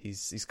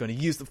he's going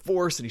to use the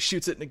Force and he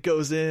shoots it and it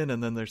goes in.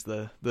 And then there's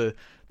the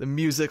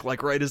music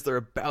like right as they're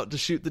about to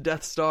shoot the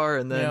Death Star,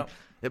 and then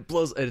it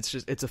blows.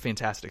 It's a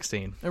fantastic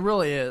scene. It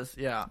really is.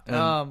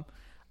 Yeah.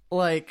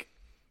 Like,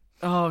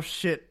 oh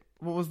shit,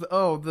 what was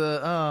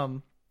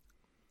oh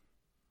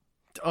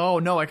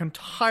no, I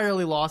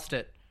entirely lost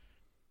it.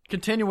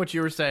 Continue what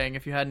you were saying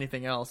if you had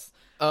anything else.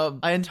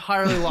 I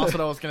entirely lost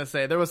what I was going to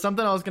say. There was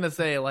something I was going to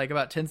say like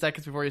about 10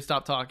 seconds before you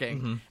stopped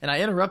talking, and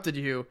I interrupted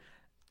you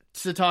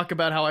to talk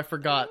about how I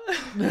forgot.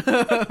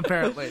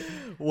 Apparently.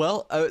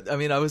 Well, I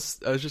mean, I was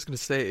just going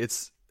to say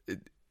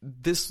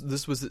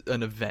this was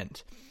an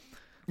event.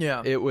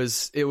 Yeah. It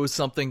was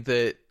something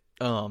that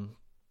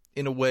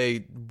in a way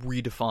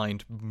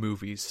redefined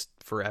movies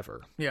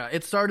forever. Yeah,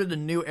 it started a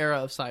new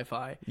era of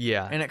sci-fi.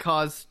 Yeah. And it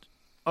caused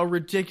a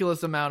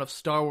ridiculous amount of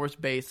Star Wars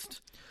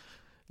based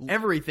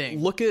everything.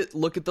 Look at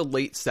the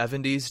late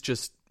 70s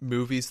just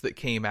movies that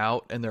came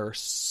out, and there are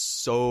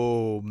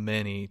so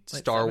many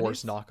Star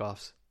Wars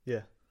knockoffs.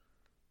 Yeah.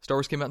 Star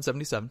Wars came out in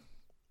 77.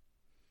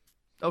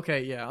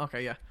 Okay, yeah.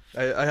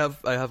 I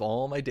have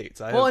all my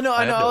dates. I know.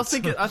 I was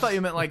thinking. I thought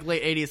you meant like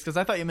late 80s because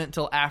I thought you meant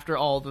until after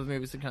all the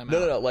movies had come out.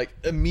 No, like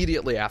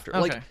immediately after.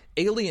 Okay. Like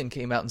Alien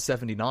came out in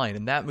 79,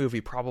 and that movie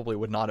probably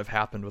would not have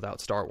happened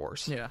without Star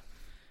Wars. Yeah.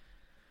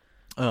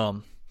 We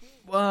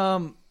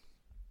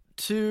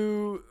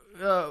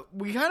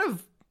kind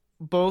of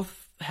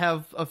both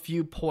have a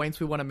few points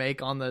we want to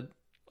make on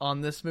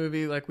this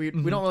movie. Like we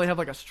don't really have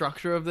like a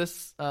structure of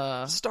this.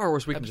 Star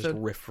Wars, we episode. can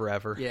just riff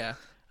forever. Yeah.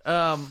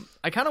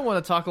 I kind of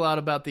want to talk a lot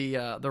about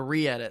the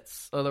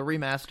re-edits or the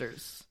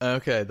remasters.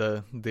 Okay,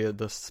 the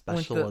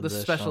special editions.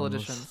 The special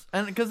editions,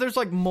 and because there's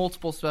like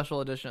multiple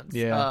special editions.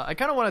 Yeah. I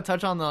kind of want to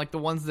touch on the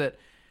ones that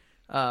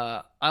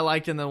I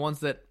liked and the ones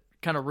that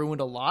kind of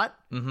ruined a lot.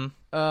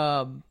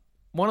 Mm-hmm.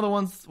 One of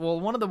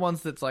the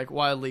ones that's like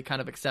widely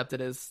kind of accepted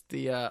is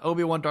the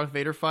Obi-Wan Darth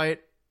Vader fight.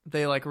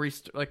 They like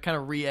kind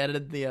of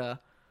re-edited the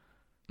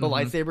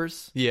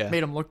lightsabers. Yeah.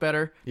 Made them look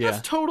better. Yeah.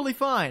 That's totally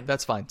fine.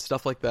 That's fine.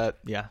 Stuff like that.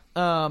 Yeah.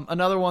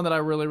 Another one that I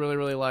really, really,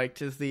 really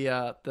liked is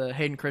the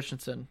Hayden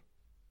Christensen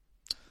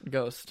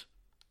ghost.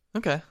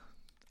 Okay.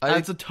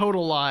 That's a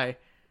total lie.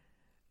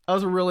 I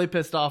was really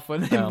pissed off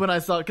when I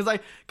saw it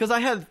because I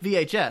had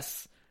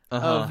VHS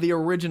of the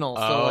original.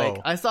 So like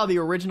I saw the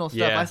original stuff.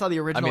 Yeah. I saw the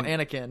original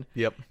Anakin.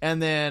 Yep. And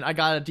then I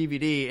got a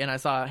DVD and I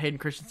saw Hayden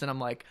Christensen.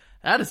 I'm like,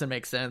 that doesn't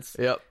make sense.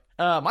 Yep.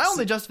 My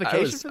only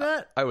justification for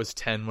that. I was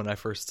 10 when I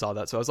first saw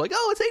that, so I was like,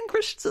 "Oh, it's Hayden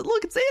Christensen!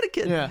 Look, it's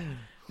Anakin!" Yeah.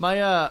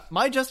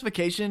 My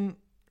justification.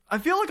 I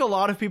feel like a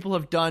lot of people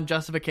have done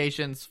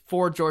justifications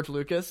for George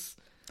Lucas.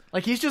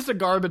 Like he's just a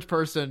garbage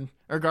person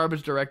or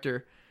garbage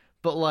director,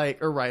 but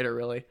like or writer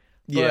really.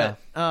 Yeah.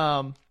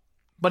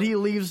 But he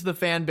leaves the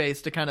fan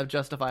base to kind of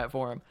justify it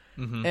for him.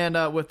 Mm-hmm.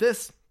 And with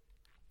this,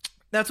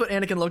 that's what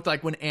Anakin looked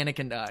like when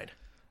Anakin died.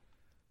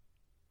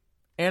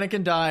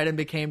 Anakin died and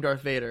became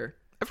Darth Vader.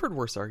 I've heard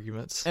worse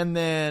arguments. And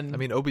then... I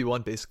mean,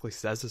 Obi-Wan basically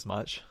says as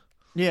much.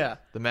 Yeah.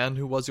 The man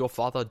who was your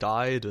father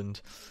died, and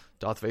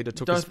Darth Vader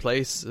took his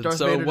place. And Darth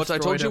so Vader what I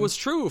told you him. was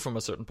true from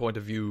a certain point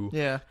of view.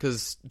 Yeah.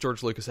 Because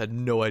George Lucas had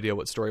no idea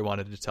what story he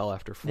wanted to tell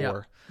after 4.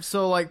 Yeah.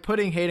 So, like,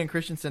 putting Hayden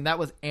Christensen, that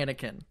was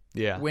Anakin.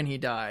 Yeah. When he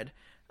died.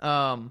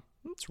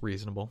 It's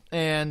reasonable.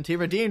 And he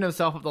redeemed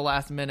himself at the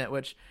last minute,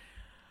 which...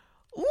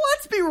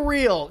 Let's be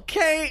real,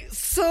 okay?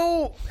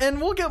 So, and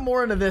we'll get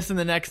more into this in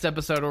the next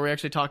episode where we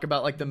actually talk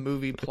about, like, the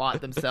movie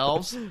plot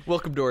themselves.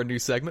 Welcome to our new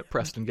segment,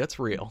 Preston Gets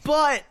Real.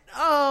 But,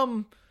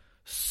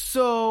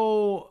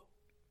 so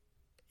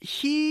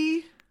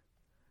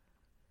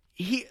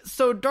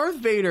so Darth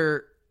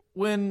Vader,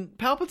 when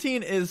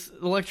Palpatine is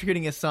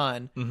electrocuting his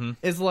son,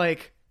 is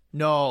like,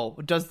 no,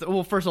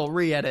 first of all,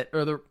 re-edit,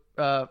 or the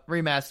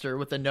remaster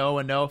with the no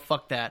and no,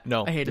 fuck that.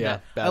 No. I hated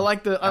that. Bad. I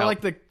like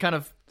the kind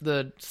of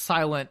the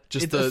silent,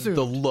 just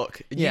the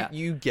look. Yeah.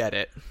 You get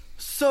it.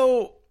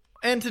 So,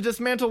 and to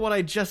dismantle what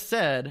I just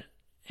said,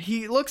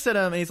 he looks at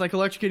him and he's like,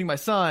 electrocuting my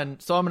son,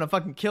 so I'm gonna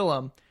fucking kill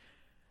him.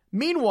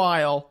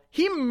 Meanwhile,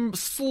 he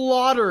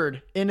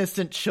slaughtered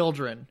innocent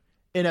children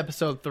in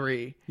episode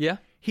 3. Yeah.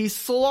 He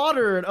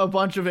slaughtered a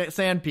bunch of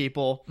sand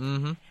people,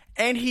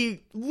 and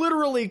he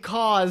literally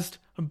caused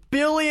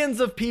billions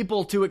of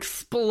people to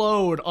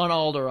explode on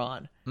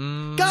Alderaan.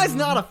 Guy's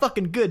not a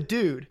fucking good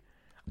dude.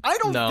 I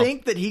don't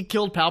think that he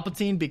killed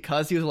Palpatine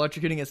because he was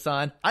electrocuting his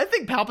son. I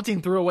think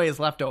Palpatine threw away his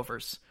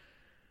leftovers.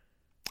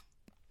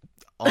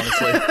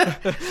 Honestly.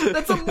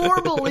 That's a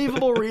more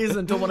believable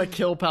reason to want to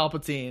kill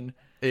Palpatine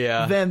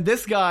than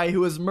this guy who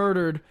was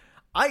murdered.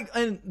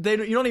 You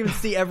don't even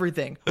see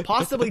everything.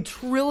 Possibly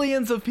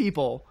trillions of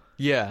people.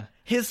 Yeah.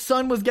 His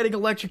son was getting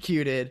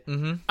electrocuted.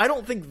 I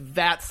don't think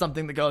that's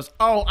something that goes,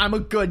 oh, I'm a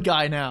good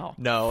guy now.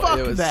 No.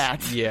 Fuck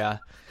that. Yeah.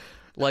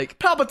 Like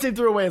Palpatine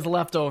threw away his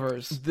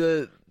leftovers.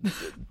 The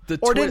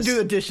or didn't do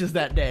the dishes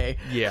that day.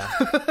 Yeah.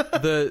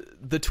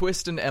 the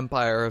twist in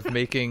Empire of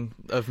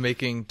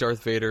making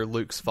Darth Vader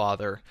Luke's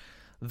father,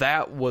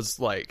 that was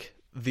like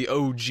the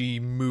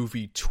OG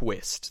movie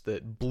twist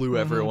that blew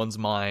everyone's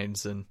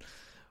minds, and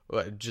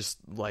just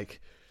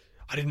like,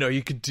 I didn't know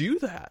you could do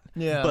that.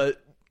 Yeah.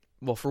 But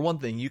well, for one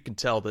thing, you can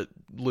tell that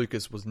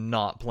Lucas was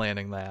not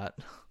planning that.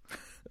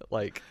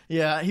 Like,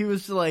 yeah, he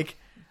was like,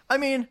 I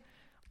mean,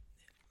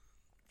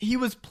 he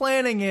was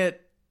planning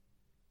it.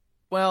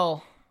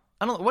 Well,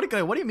 I don't. What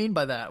do you mean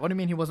by that? What do you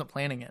mean he wasn't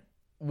planning it?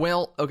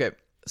 Well, okay,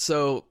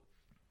 so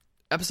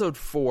Episode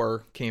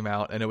 4 came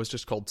out, and it was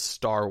just called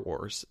Star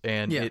Wars,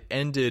 and it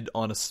ended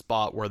on a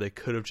spot where they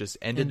could have just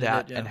ended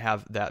and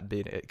have that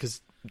been it,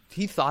 because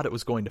he thought it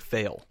was going to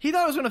fail. He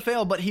thought it was going to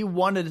fail, but he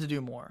wanted to do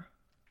more.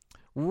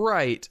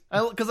 Right.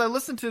 Because I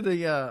listened to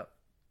the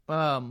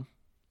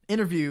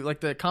interview, like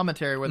the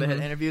commentary where they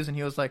had interviews, and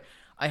he was like,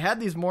 I had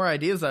these more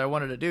ideas that I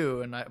wanted to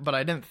do, but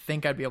I didn't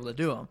think I'd be able to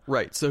do them.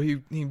 Right. So he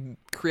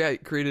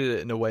created it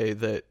in a way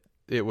that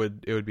it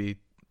would be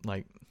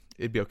like,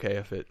 it'd be okay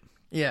if it.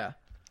 Yeah.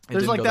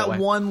 There's like that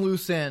one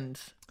loose end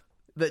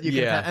that you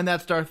can, and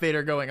that's Darth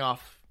Vader going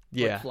off,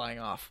 like flying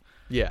off.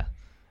 Yeah.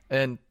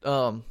 And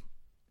well,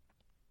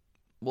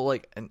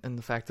 like, and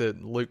the fact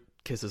that Luke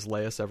kisses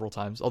Leia several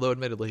times, although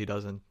admittedly he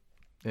doesn't.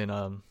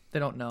 In they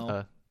don't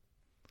know.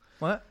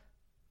 What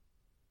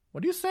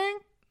are you saying?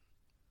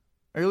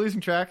 Are you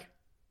losing track?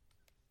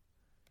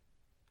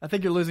 I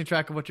think you're losing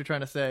track of what you're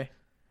trying to say.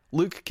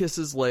 Luke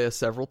kisses Leia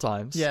several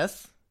times.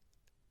 Yes.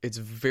 It's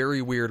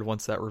very weird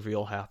once that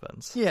reveal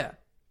happens. Yeah.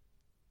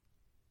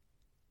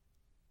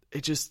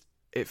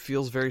 It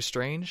feels very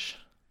strange.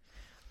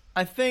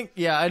 I think,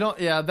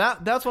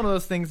 that's one of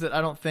those things that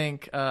I don't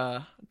think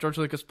George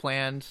Lucas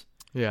planned.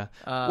 Yeah.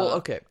 Well,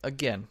 okay.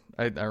 Again,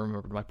 I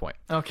remembered my point.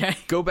 Okay.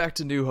 Go back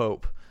to New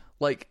Hope.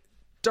 Like,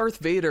 Darth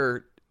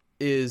Vader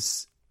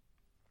he's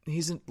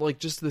like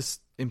just this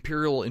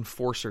Imperial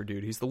enforcer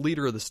dude. He's the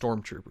leader of the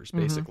stormtroopers,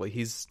 basically.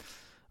 He's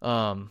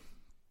the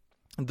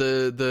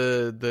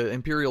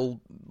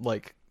Imperial,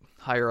 like,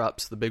 higher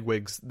ups, the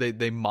bigwigs,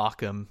 they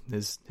mock him,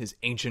 his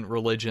ancient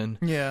religion.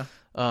 Yeah.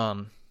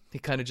 He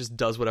kind of just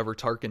does whatever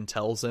Tarkin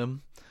tells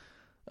him.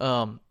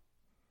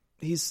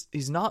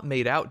 He's not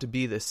made out to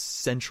be this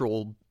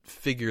central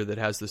figure that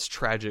has this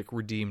tragic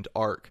redeemed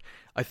arc.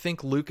 I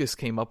think Lucas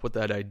came up with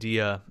that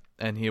idea,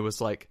 and he was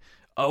like,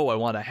 "Oh, I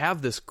want to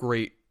have this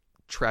great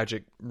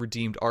tragic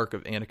redeemed arc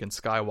of Anakin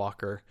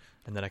Skywalker,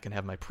 and then I can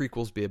have my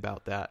prequels be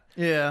about that."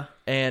 Yeah.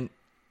 And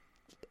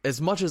as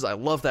much as I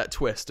love that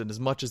twist, and as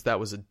much as that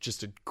was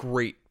just a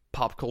great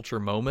pop culture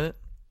moment,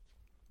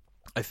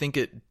 I think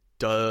it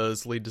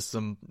does lead to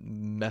some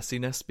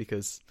messiness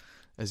because,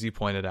 as you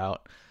pointed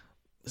out,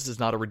 this is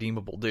not a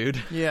redeemable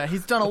dude. Yeah,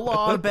 he's done a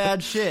lot of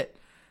bad shit.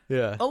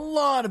 Yeah. A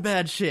lot of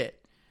bad shit.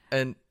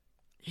 And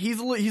he's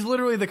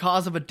literally the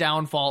cause of a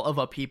downfall of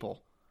a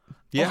people.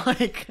 Yeah.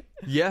 Like,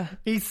 yeah.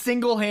 He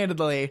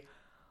single-handedly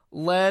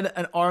led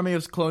an army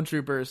of clone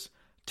troopers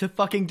to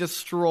fucking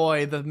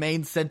destroy the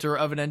main center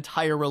of an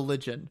entire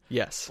religion.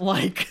 Yes.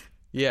 Like,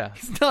 yeah.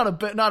 He's not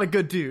a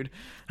good dude.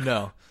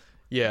 No.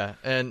 Yeah,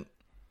 and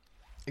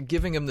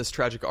giving him this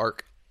tragic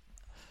arc,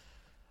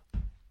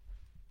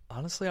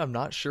 honestly, I'm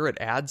not sure it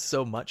adds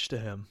so much to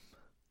him,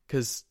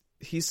 because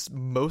he's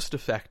most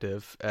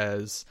effective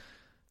as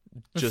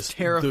just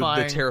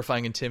the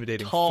terrifying,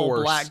 intimidating tall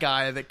force, black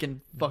guy that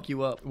can fuck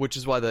you up. Which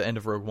is why the end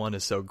of Rogue One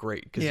is so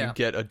great, because you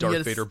get a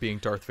Darth Vader being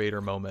Darth Vader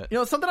moment. You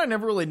know, something I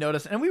never really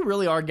noticed, and we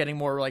really are getting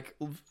more like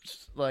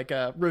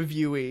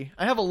reviewy.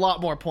 I have a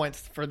lot more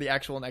points for the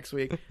actual next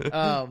week.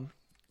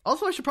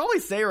 Also, I should probably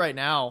say right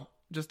now,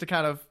 just to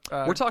kind of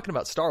we're talking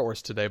about Star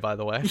Wars today, by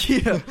the way.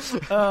 Yeah.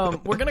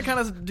 We're gonna kind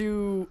of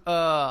do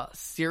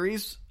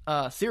series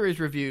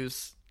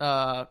reviews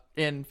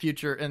in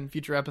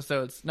future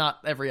episodes. Not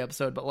every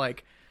episode, but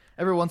like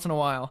every once in a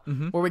while,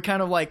 where we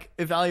kind of like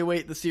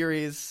evaluate the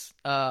series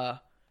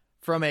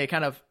from a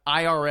kind of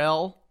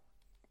IRL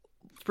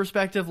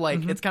perspective,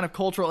 like its kind of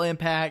cultural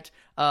impact,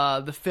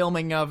 the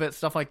filming of it,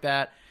 stuff like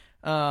that.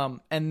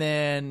 And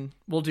then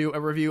we'll do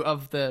a review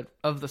of the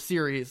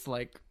series,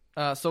 like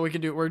so we're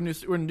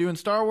doing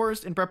Star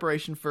Wars in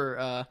preparation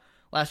for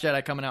Last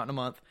Jedi coming out in a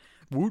month.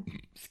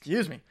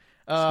 Excuse me.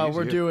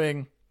 We're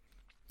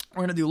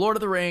gonna do Lord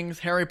of the Rings,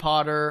 Harry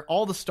Potter,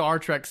 all the Star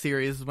Trek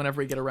series whenever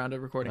we get around to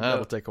recording.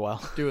 That'll take a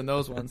while. Doing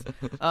those ones.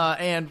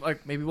 And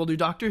like maybe we'll do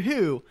Doctor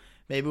Who.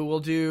 Maybe we'll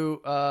do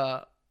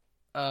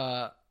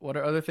what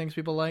are other things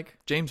people like?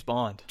 James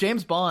Bond.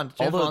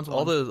 All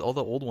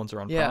the old ones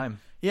are on Prime.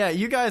 Yeah,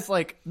 you guys,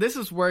 like, this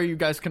is where you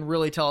guys can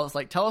really tell us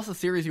a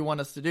series you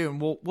want us to do,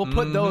 and we'll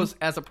put those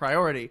as a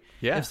priority.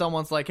 Yeah. If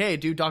someone's like, hey,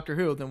 do Doctor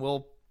Who, then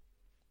we'll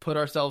put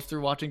ourselves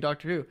through watching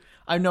Doctor Who.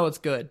 I know it's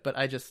good, but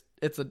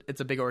it's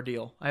a big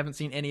ordeal. I haven't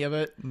seen any of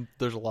it.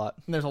 There's a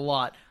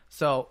lot.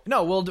 So,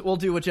 no, we'll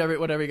do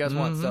whatever you guys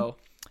want. So,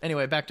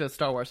 anyway, back to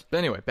Star Wars.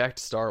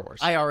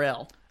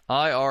 IRL.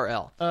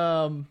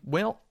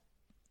 Well,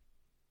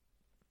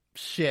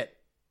 shit.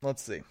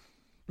 Let's see.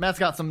 Matt's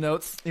got some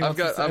notes. I've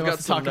got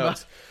some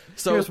notes.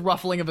 So here's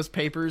ruffling of his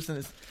papers and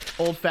his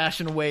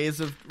old-fashioned ways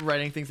of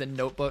writing things in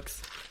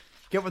notebooks.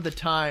 Get with the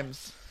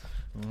times.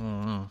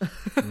 No,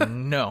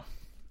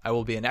 I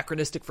will be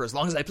anachronistic for as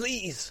long as I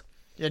please.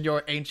 And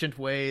your ancient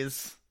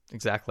ways.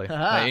 Exactly.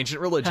 My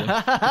ancient religion.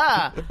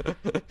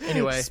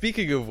 Anyway.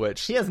 Speaking of which.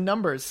 He has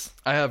numbers.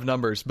 I have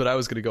numbers, but I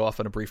was going to go off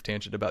on a brief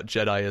tangent about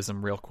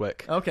Jediism real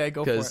quick. Okay,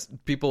 go for it. Because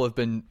people have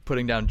been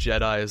putting down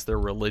Jedi as their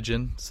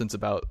religion since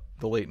about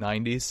the late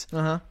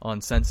 90s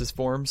on census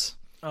forms.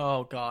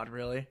 Oh, God,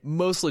 really?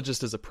 Mostly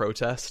just as a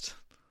protest.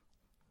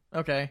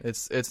 Okay.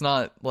 It's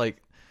not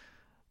like...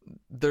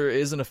 there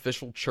is an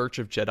official Church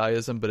of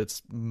Jediism, but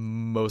it's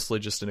mostly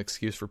just an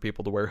excuse for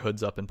people to wear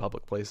hoods up in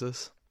public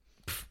places.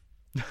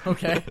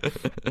 Okay.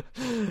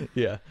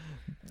 Yeah.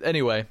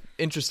 Anyway,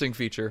 interesting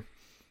feature.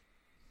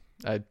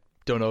 I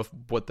don't know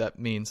what that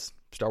means.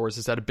 Star Wars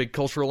has had a big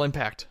cultural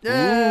impact.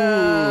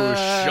 Yeah. Ooh,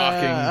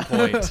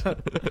 shocking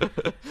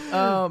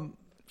point.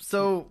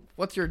 So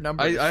what's your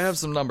numbers? I have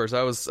some numbers.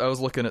 I was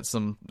looking at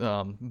some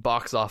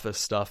box office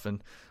stuff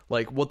and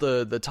like what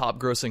the top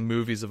grossing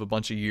movies of a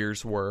bunch of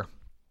years were,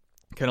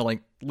 kind of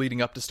like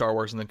leading up to Star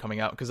Wars and then coming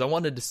out, because I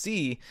wanted to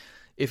see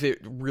if it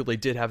really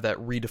did have that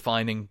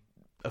redefining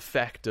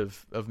effect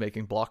of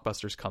making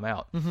blockbusters come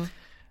out. Mm-hmm.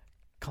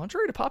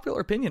 Contrary to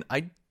popular opinion,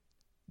 I'm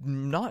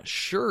not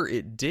sure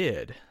it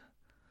did.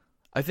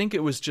 I think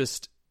it was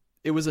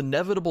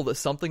inevitable that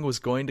something was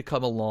going to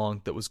come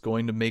along that was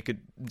going to make it.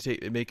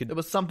 It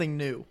was something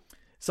new.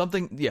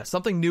 Something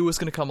new was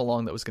going to come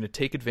along that was going to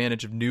take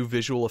advantage of new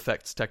visual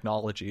effects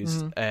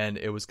technologies, and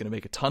it was going to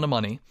make a ton of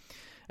money.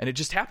 And it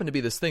just happened to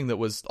be this thing that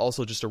was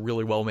also just a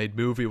really well-made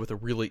movie with a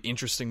really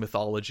interesting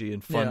mythology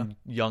and fun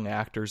young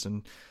actors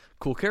and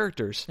cool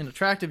characters. And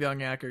attractive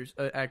young actors.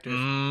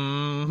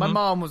 Mm-hmm. My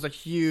mom was a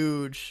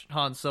huge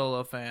Han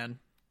Solo fan.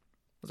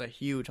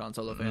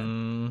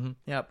 Mm-hmm.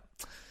 Yep.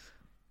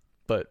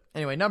 But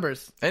anyway,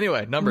 numbers.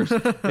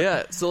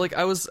 Yeah. So like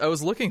I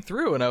was looking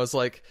through and I was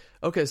like,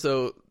 okay,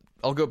 so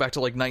I'll go back to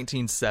like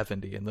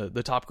 1970, and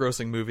the top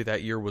grossing movie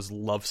that year was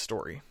Love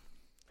Story.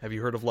 Have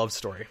you heard of Love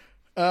Story?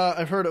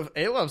 I've heard of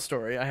a love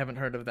story. I haven't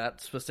heard of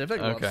that specific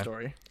love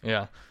story.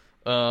 Yeah.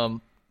 I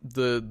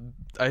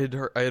had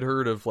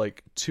heard of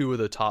like 2 of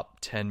the top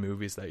 10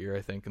 movies that year,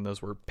 I think, and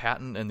those were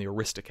Patton and the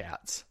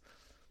Aristocats.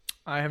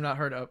 I have not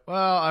heard of.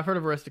 Well, I've heard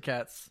of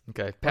Aristocats.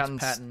 Okay,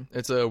 Patton?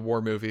 It's a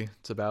war movie.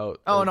 It's about.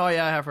 Oh no,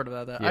 yeah, I have heard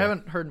about that. Yeah. I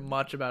haven't heard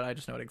much about it. I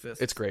just know it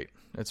exists. It's great.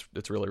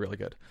 It's really, really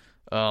good.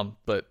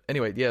 But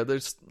anyway, yeah,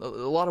 there's a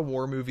lot of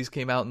war movies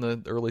came out in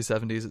the early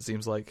 70s. It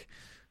seems like.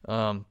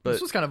 But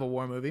this was kind of a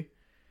war movie.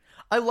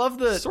 I love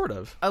the sort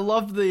of. I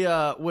love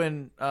the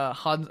when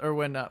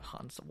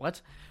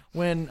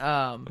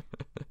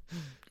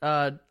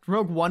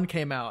Rogue One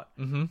came out,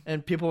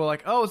 and people were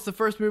like, "Oh, it's the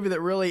first movie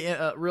that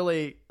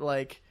really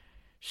like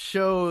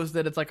shows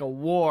that it's like a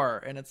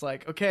war," and it's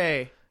like,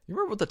 okay. You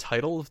remember what the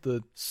title of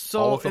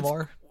all of them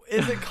are?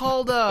 Is it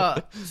called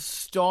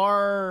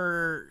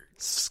Star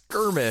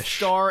Skirmish?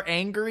 Star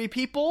Angry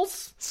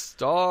Peoples?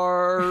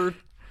 Star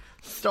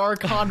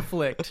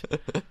Conflict.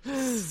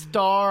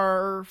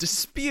 Star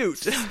Dispute.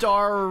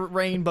 Star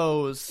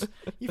Rainbows.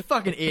 You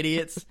fucking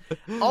idiots.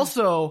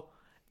 Also,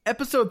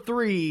 episode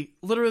 3,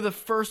 literally the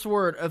first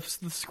word of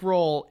the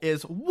scroll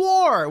is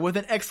war with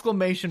an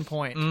exclamation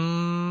point.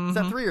 Is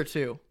that 3 or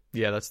 2?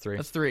 Yeah, that's 3.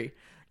 That's 3.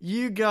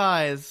 You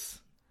guys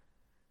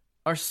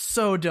are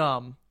so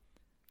dumb.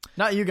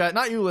 Not you guys,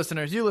 not you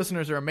listeners. You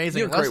listeners are amazing.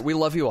 You're great. We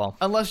love you all.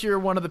 Unless you're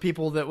one of the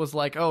people that was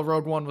like, oh,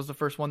 Rogue One was the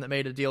first one that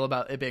made a deal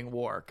about it being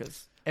war,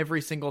 because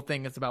every single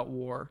thing is about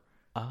war.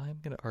 I'm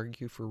going to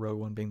argue for Rogue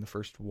One being the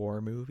first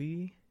war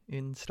movie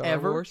in Star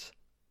Wars.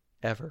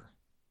 Ever.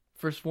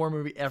 First war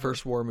movie ever.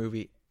 First war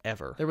movie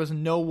ever. There was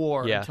no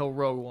war until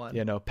Rogue One.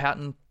 Yeah, no,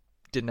 Patton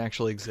didn't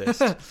actually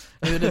exist.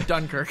 Neither did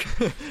Dunkirk.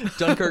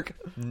 Dunkirk.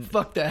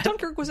 Fuck that.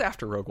 Dunkirk was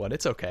after Rogue One.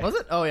 It's okay. Was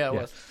it? Oh, yeah, it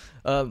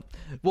was.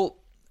 Well,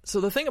 so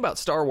the thing about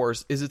Star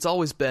Wars is it's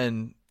always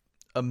been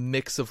a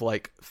mix of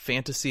like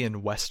fantasy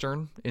and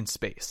Western in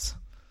space.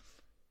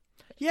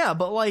 Yeah,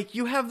 but like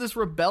you have this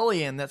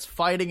rebellion that's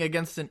fighting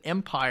against an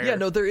empire. Yeah,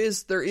 no, there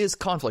is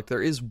conflict,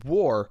 there is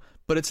war,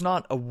 but it's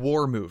not a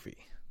war movie.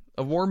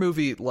 A war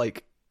movie,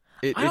 like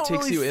it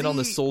takes you in on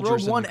the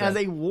soldiers. Rogue One as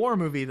a war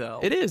movie, though.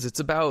 It is.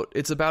 It's about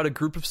a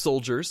group of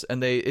soldiers,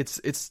 and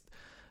it's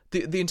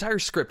the entire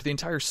script, the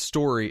entire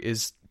story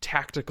is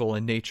tactical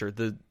in nature.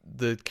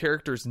 The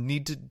characters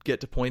need to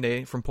get to point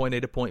A from point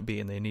A to point B,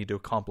 and they need to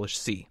accomplish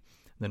C.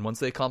 And then once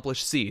they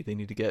accomplish C, they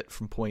need to get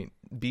from point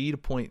B to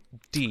point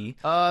D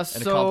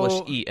and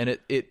accomplish E. And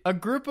a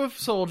group of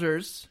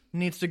soldiers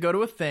needs to go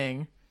to a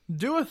thing,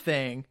 do a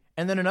thing,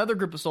 and then another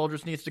group of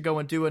soldiers needs to go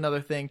and do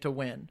another thing to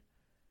win.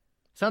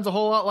 Sounds a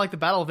whole lot like the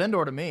Battle of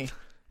Endor to me.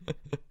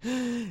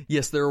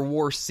 Yes, there are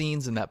war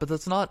scenes in that, but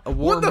that's not a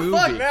war movie.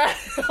 What the fuck, man?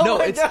 Oh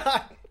my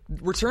God.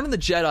 Return of the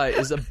Jedi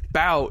is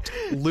about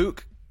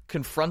Luke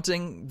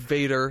confronting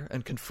Vader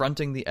and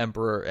confronting the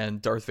Emperor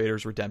and Darth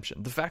Vader's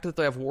redemption. The fact that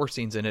they have war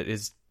scenes in it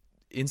is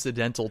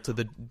incidental to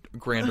the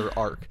grander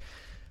arc.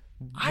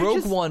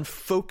 Rogue One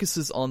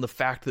focuses on the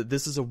fact that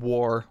this is a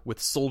war with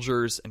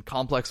soldiers and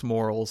complex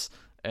morals,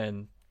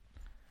 and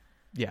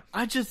yeah.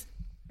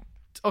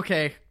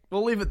 Okay,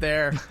 we'll leave it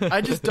there.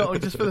 I just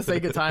don't, just for the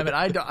sake of time, and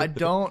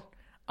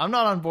I'm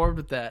not on board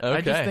with that. Okay.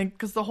 I just think,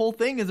 because the whole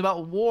thing is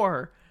about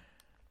war.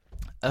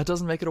 That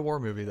doesn't make it a war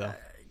movie, though.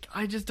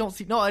 I just don't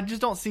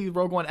see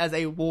Rogue One as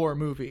a war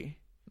movie.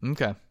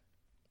 Okay.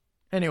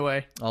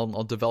 Anyway,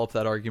 I'll develop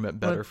that argument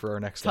better for our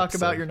next episode. Talk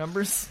about your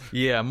numbers.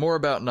 Yeah, more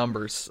about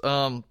numbers.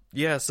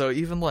 Yeah, so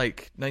even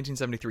like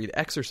 1973, The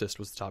Exorcist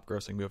was the top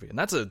grossing movie, and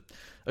that's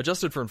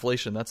adjusted for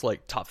inflation. That's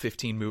like top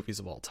 15 movies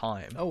of all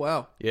time. Oh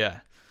wow.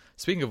 Yeah.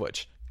 Speaking of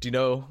which, Do you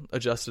know,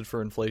 adjusted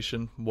for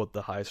inflation, what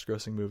the highest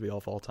grossing movie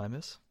of all time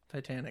is?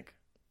 Titanic.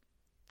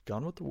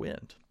 Gone with the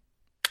Wind.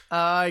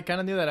 I kind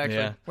of knew that, actually.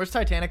 Yeah. Where's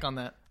Titanic on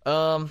that?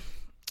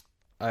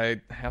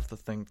 I have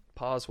to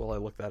pause while I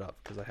look that up,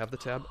 because I have the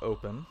tab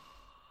open.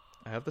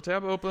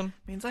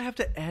 Means I have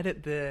to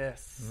edit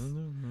this.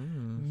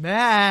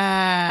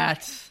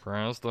 Matt!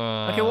 Preston.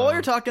 Okay, well, while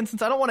you're talking,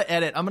 since I don't want to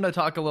edit, I'm going to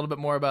talk a little bit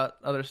more about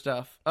other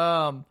stuff.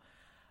 I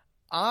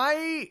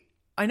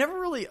never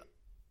really...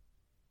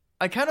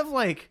 I kind of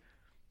like...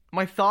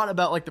 My thought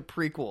about like the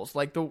prequels,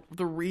 like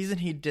the reason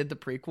he did the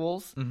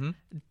prequels. Mm-hmm.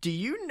 Do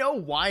you know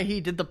why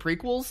he did the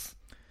prequels?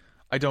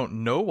 I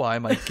don't know why.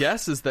 My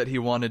guess is that he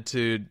wanted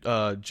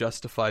to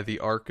justify the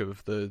arc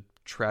of the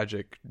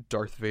tragic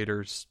Darth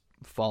Vader's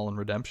fallen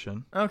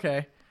redemption.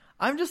 Okay.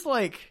 I'm just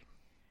like,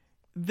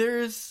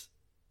 there's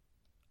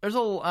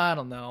I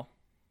don't know.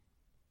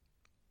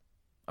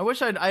 I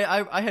wish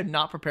I had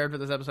not prepared for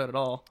this episode at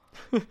all.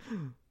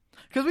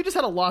 Because we just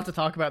had a lot to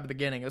talk about at the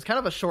beginning. It was kind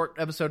of a short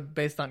episode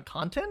based on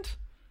content.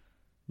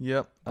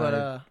 Yep.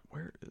 But,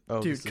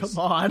 dude, come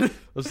on.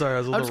 I'm sorry, I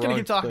was a little I'm just going to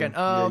keep talking.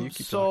 You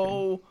keep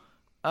talking.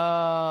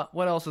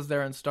 What else is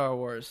there in Star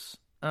Wars?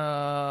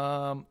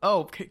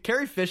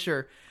 Carrie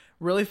Fisher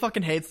really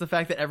fucking hates the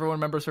fact that everyone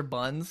remembers her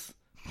buns.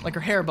 Like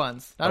her hair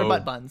buns, not her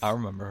butt buns. I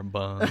remember her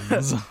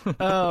buns.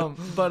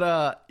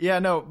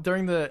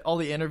 During all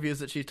the interviews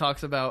that she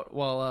talks about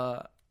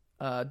while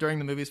during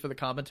the movies for the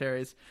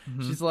commentaries,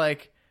 mm-hmm. She's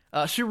like,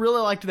 she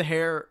really liked the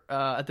hair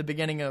at the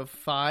beginning of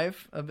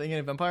beginning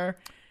of Empire.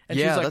 And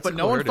she's like, but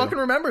no one fucking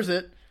remembers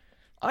it.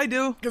 I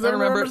do. Because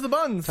everyone remembers the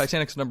buns.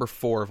 Titanic's number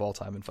 4 of all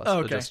time in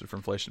adjusted for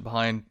inflation,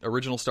 behind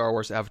original Star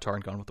Wars, Avatar,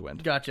 and Gone with the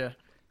Wind. Gotcha.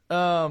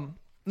 And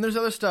there's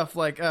other stuff,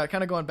 like, kind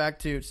of going back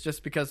to, it's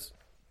just because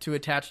to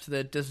attach to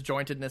the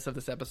disjointedness of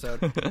this episode.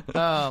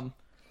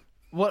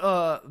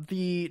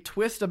 The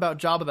twist about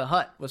Jabba the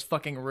Hutt was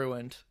fucking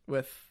ruined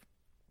with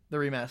the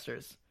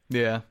remasters.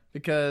 Yeah.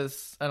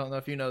 Because, I don't know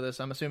if you know this,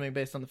 I'm assuming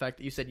based on the fact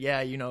that you said,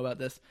 yeah, you know about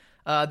this.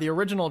 The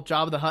original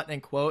Jabba the Hutt, in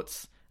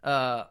quotes,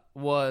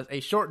 was a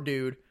short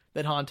dude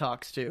that Han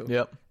talks to.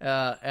 Yep.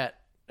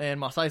 In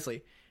Mos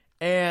Eisley.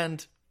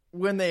 And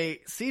when they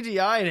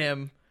CGI'd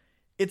him,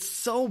 it's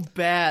so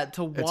bad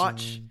to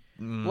watch.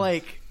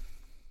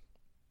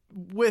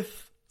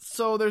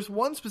 So there's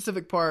one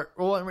specific part,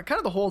 kind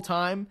of the whole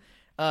time,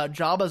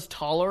 Jabba's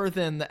taller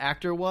than the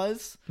actor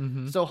was.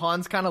 Mm-hmm. So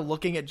Han's kind of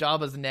looking at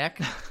Jabba's neck,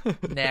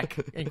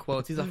 in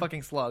quotes. He's a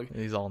fucking slug.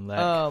 He's all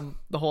neck.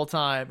 The whole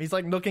time. He's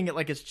like looking at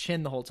like his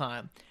chin the whole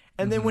time.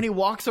 And then when he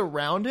walks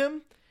around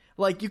him,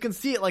 like you can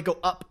see it like go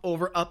up,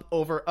 over,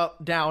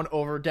 down,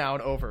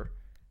 over.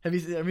 Have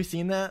you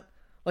seen that?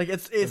 Like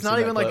it's not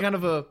even like kind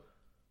of a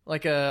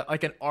like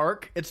an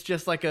arc. It's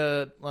just like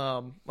a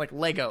like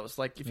Legos.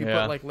 Like if you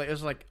put like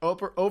it's like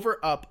over,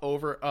 up,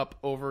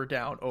 over,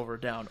 down,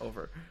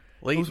 over.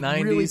 Late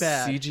 90s really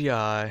bad.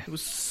 CGI. It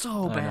was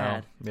so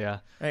bad. Yeah.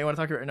 Hey, you want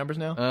to talk about your numbers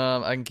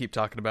now? I can keep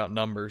talking about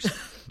numbers.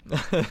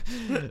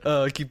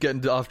 Keep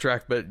getting off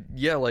track, but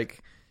yeah,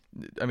 like,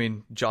 I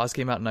mean, Jaws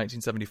came out in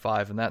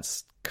 1975, and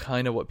that's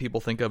kind of what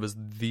people think of as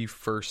the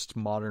first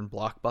modern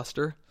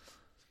blockbuster.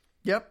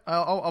 Yep,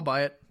 I'll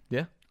buy it.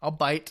 Yeah, I'll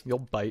bite. You'll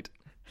bite.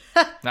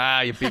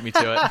 You beat me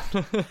to it.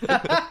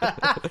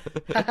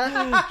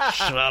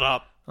 Shut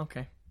up.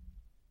 Okay.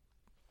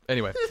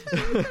 Anyway,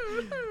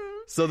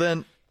 so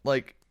then,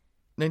 like,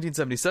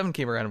 1977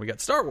 came around and we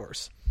got Star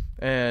Wars.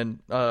 And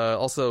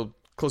also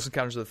Close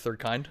Encounters of the Third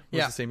Kind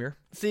was the same year.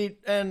 See,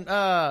 and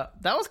that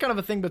was kind of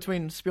a thing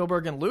between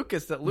Spielberg and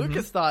Lucas, that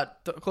Lucas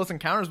thought Close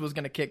Encounters was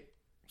going to kick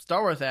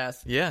Star Wars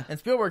ass. Yeah. And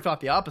Spielberg thought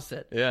the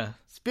opposite. Yeah.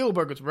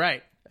 Spielberg was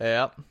right.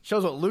 Yep.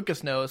 Shows what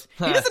Lucas knows.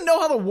 He doesn't know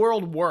how the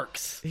world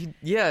works. He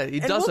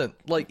doesn't.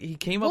 He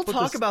came up with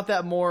We'll talk about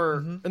that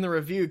more in the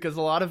review, because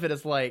a lot of it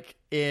is like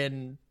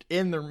in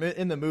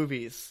the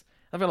movies.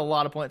 I've got a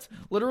lot of points.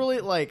 Literally,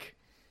 like,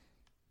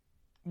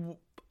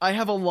 I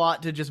have a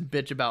lot to just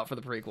bitch about for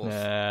the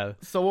prequels.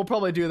 So we'll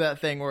probably do that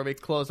thing where we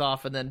close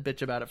off and then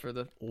bitch about it for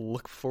the...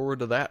 Look forward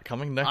to that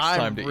coming next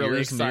time to really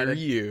ears near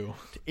you.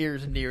 To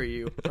ears near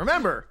you.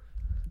 Remember,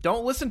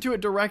 don't listen to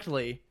it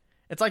directly.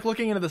 It's like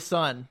looking into the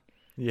sun.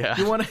 Yeah.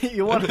 You want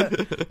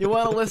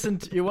to listen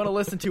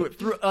to it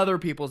through other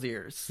people's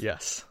ears.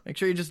 Yes. Make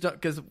sure you just don't,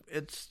 because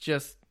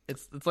it's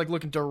like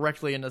looking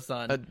directly into the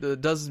sun. It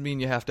doesn't mean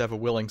you have to have a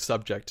willing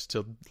subject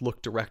to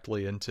look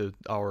directly into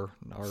our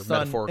sun,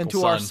 metaphorical into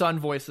sun. Our sun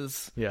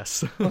voices.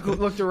 Yes.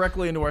 look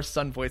directly into our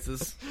sun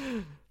voices.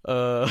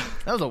 That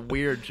was a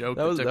weird joke.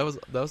 That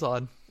was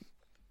odd.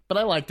 But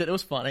I liked it. It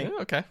was funny.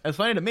 Yeah, okay. It was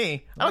funny to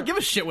me. I don't give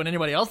a shit what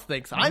anybody else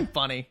thinks. I'm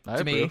funny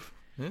to me.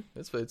 Yeah,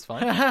 it's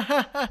fine.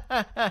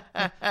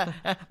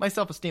 My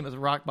self-esteem is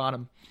rock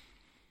bottom.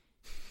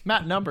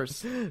 Matt, numbers.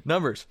 So,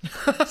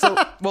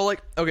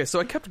 so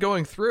I kept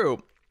going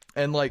through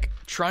and, like,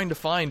 trying to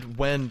find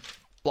when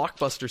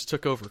blockbusters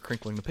took over,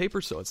 crinkling the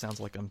paper, so it sounds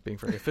like I'm being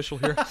very official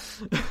here.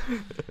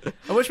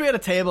 I wish we had a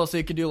table so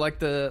you could do, like,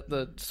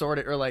 the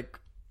sorted, or, like,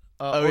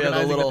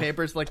 organizing the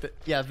papers, like,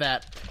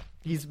 that.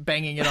 He's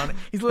banging it on it.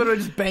 He's literally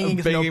just banging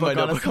his notebook my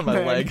notebook on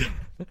my leg.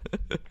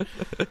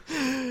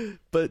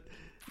 But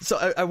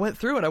so I went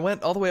through and I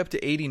went all the way up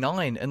to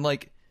 89, and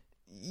like,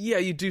 yeah,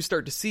 you do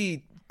start to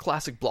see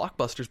classic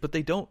blockbusters, but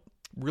they don't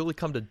really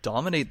come to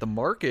dominate the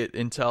market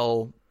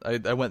until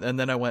I went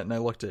and I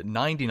looked at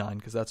 99,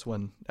 because that's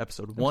when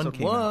episode 1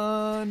 came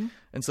out.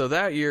 And so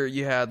that year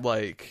you had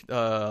like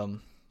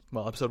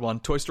episode 1,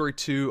 Toy Story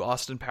 2,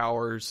 Austin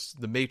Powers,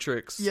 The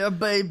Matrix. Yeah,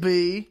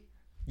 baby.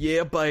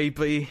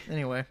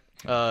 Anyway,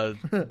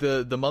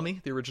 the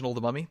Mummy, the original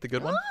The Mummy, the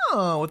good one.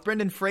 Oh, with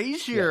Brendan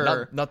Fraser.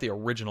 Yeah, not the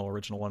original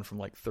one from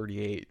like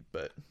 38,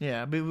 but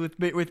yeah,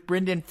 but with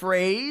Brendan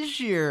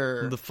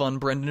Fraser. The fun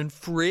Brendan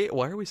Fraser.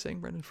 Why are we saying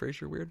Brendan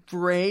Fraser weird?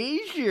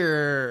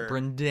 Fraser.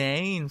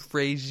 Brendan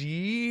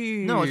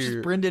Fraser. No, it's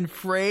just Brendan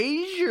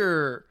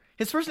Fraser.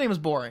 His first name is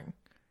boring.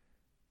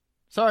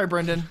 Sorry,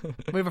 Brendan.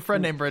 We have a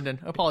friend named Brendan.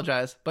 I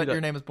apologize, but your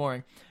name is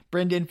boring.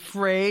 Brendan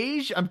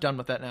Fraser. I'm done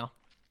with that now.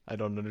 I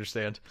don't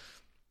understand.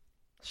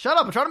 Shut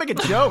up! I'm trying to make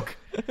a joke.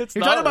 It's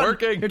not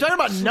working. You're talking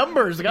about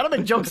numbers. I gotta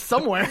make jokes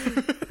somewhere.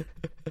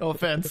 No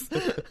offense.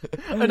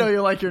 I know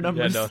you like your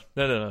numbers. Yeah,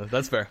 no.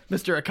 That's fair,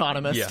 Mr.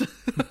 Economist. Yeah,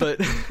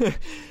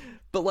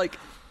 but like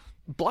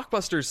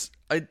blockbusters,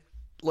 I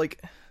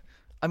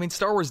mean,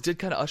 Star Wars did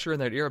kind of usher in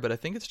that era, but I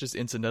think it's just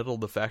incidental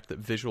to the fact that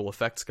visual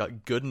effects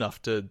got good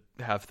enough to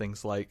have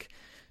things like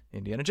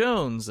Indiana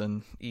Jones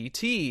and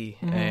E.T.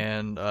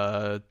 and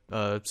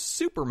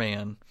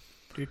Superman.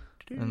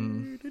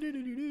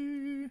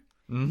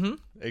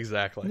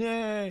 Exactly.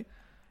 Yay.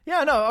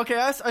 Yeah, no, okay,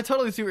 I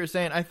totally see what you're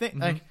saying. I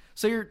think,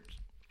 to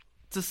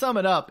sum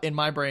it up in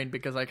my brain,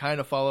 because I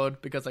kind of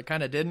followed, because I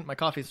kind of didn't, my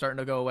coffee's starting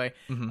to go away.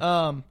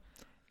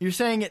 You're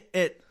saying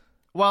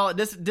while it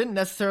didn't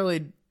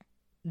necessarily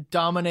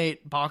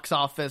dominate box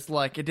office,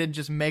 like, it didn't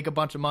just make a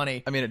bunch of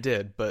money. I mean, it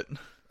did, but...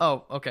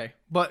 Oh, okay.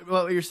 But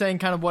what you're saying,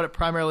 kind of what it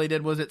primarily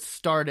did was it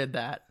started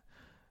that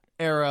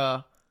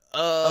era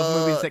of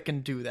movies that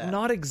can do that.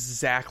 Not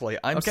exactly.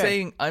 I'm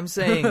saying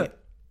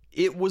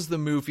it was the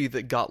movie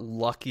that got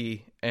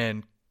lucky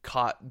and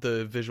caught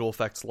the visual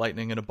effects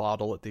lightning in a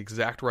bottle at the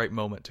exact right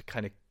moment to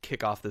kind of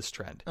kick off this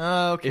trend.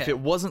 Okay. If it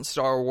wasn't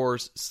Star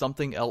Wars,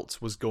 something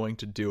else was going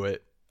to do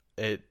it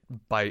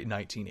by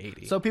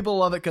 1980. So people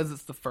love it because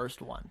it's the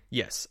first one.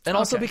 Yes. And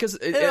also because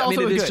it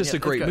is just a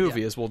great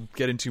movie, as we'll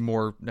get into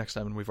more next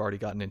time, and we've already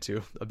gotten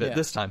into a bit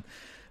this time.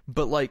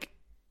 But like,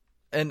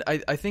 and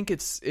I think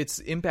its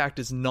impact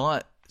is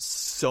not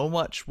so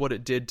much what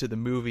it did to the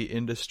movie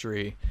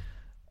industry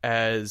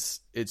as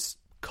its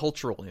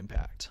cultural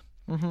impact.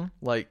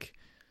 Like,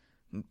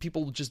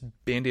 people just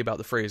bandy about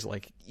the phrase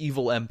like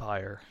evil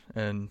empire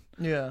and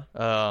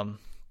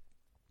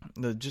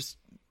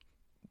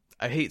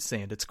I hate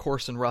sand. It's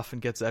coarse and rough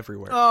and gets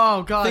everywhere.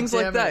 Oh, God. Things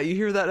like that. You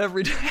hear that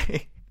every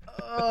day.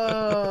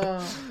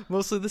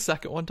 Mostly the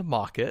second one to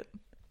mock it.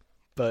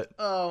 But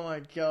oh,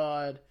 my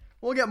God.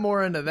 We'll get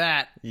more into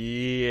that.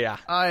 Yeah.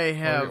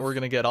 We're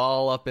going to get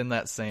all up in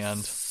that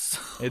sand.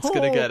 It's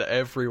going to get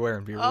everywhere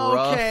and be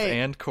rough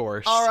and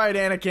coarse. All right,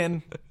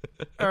 Anakin.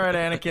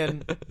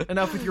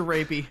 Enough with your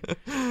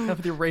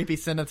rapey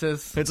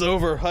sentences. It's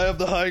over. I have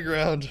the high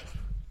ground.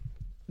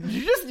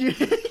 You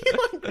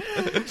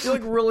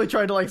really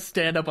tried to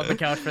stand up on the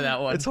couch for that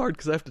one. It's hard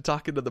because I have to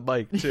talk into the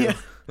mic too.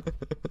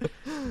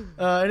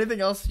 Yeah. Anything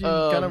else you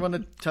kind of want to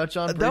touch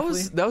on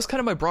briefly? That was kind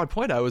of my broad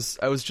point. I was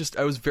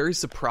very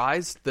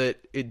surprised that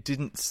it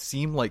didn't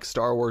seem like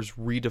Star Wars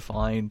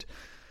redefined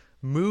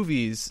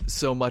movies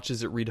so much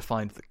as it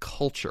redefined the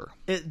culture.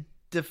 It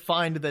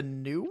defined the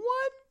new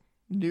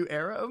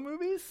era of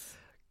movies.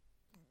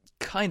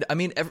 Kind of. I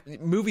mean,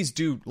 movies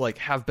do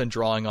have been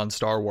drawing on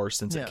Star Wars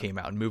since it came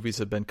out, and movies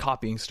have been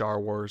copying Star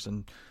Wars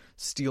and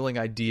stealing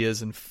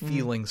ideas and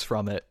feelings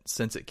from it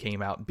since it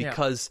came out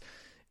because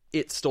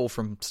it stole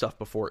from stuff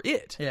before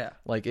it. Yeah,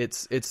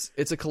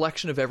 it's a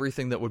collection of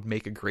everything that would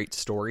make a great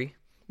story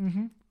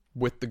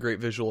with the great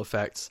visual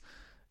effects,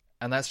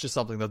 and that's just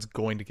something that's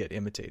going to get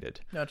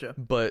imitated. Gotcha.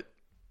 But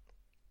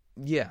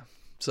yeah,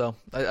 so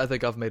I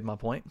think I've made my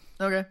point.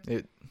 Okay.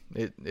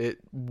 It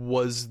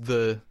was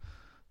the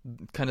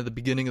kind of the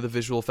beginning of the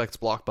visual effects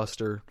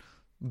blockbuster,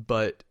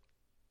 but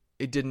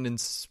it didn't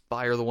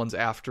inspire the ones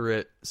after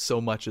it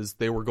so much as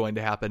they were going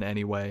to happen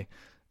anyway,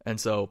 and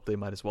so they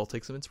might as well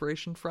take some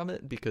inspiration from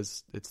it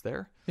because it's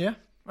there. Yeah.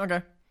 Okay.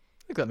 I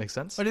think that makes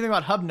sense. What do you think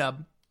about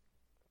Hubnub?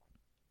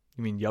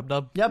 You mean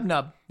Yubnub?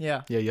 Yubnub.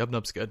 Yeah. Yeah,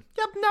 Yubnub's good.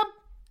 Yubnub.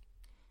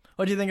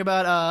 What do you think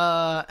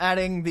about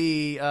adding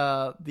the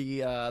Naboo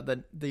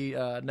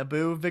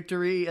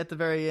victory at the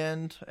very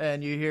end,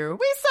 and you hear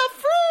 "We set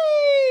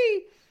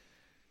free"?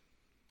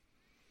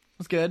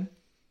 That's good.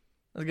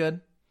 What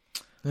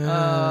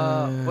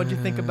do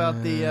you think about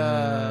what do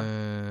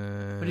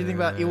you think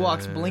about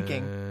Ewoks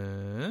blinking?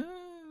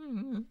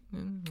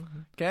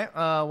 Okay.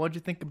 What do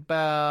you think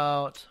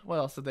about what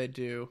else did they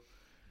do?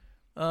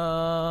 They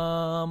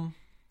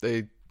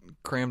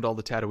crammed all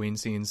the Tatooine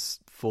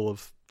scenes full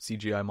of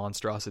CGI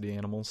monstrosity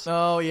animals.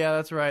 Oh yeah,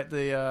 that's right.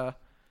 The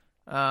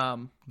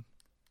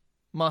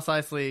Mos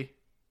Eisley,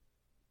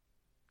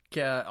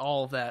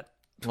 all of that.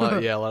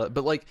 Well, yeah,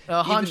 but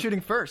Han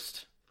shooting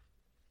first.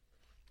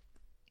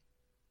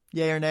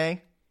 Yay or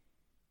nay?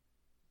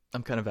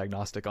 I'm kind of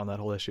agnostic on that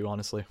whole issue,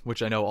 honestly,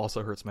 which I know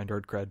also hurts my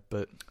nerd cred,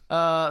 but...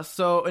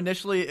 So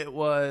initially it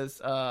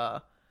was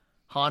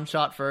Han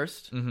shot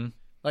first. Mm-hmm.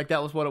 Like,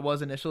 that was what it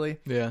was initially.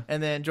 Yeah.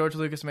 And then George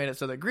Lucas made it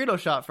so that Greedo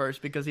shot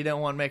first because he didn't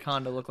want to make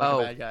Han to look like a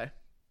bad guy.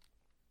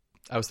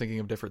 I was thinking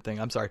of a different thing.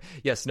 I'm sorry.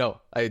 Yes,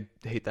 no, I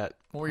hate that.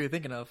 What were you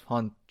thinking of?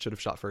 Han should have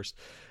shot first.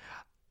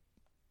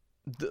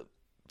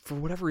 For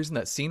whatever reason,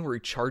 that scene where he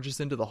charges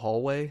into the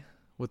hallway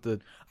with the...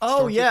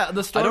 Oh, yeah,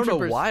 the stormtroopers. I don't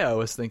know why I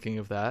was thinking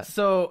of that.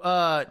 So,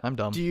 I'm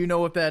dumb. Do you know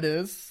what that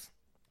is?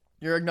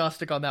 You're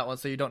agnostic on that one,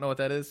 so you don't know what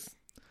that is?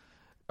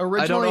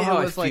 Originally, I don't know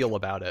how it was I feel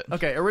about it.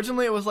 Okay,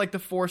 originally it was like the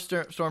 4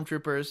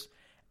 stormtroopers,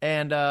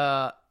 and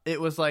it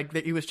was like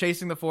he was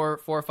chasing the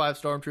 4 or 5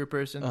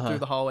 stormtroopers through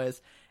the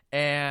hallways,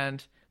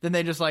 and then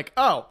they just like,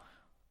 oh,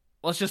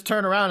 let's just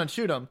turn around and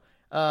shoot them.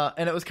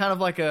 And it was kind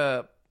of like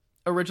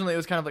originally it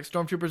was kind of like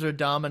stormtroopers are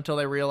dumb until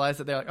they realize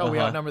that they're like, oh, we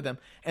outnumber them.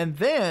 And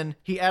then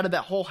he added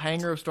that whole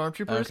hangar of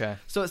stormtroopers,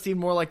 so it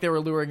seemed more like they were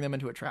luring them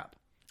into a trap.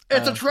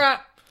 It's a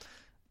trap!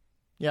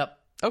 Yep.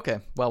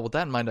 Okay, well, with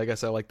that in mind, I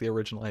guess I like the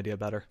original idea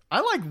better.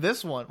 I like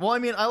this one. Well, I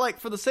mean, I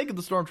like, for the sake of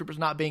the stormtroopers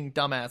not being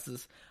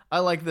dumbasses, I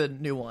like the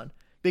new one.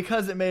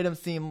 Because it made them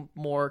seem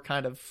more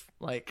kind of,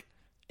 like,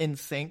 in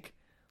sync.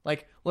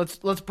 Like, let's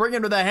bring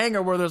him to the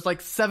hangar where there's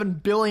like 7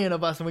 billion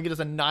of us and we can just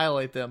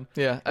annihilate them.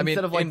 Yeah, I mean,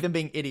 instead of like them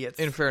being idiots.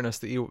 In fairness,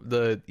 the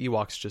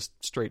Ewoks just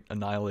straight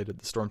annihilated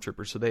the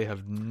stormtroopers, so they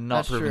have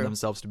not proven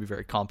themselves to be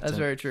very competent. That's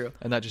very true.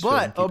 And that just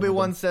but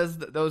Obi-Wan says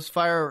that those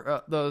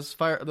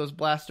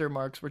blaster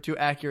marks were too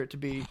accurate to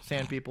be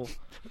sand people.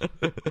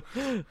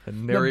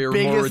 And nary a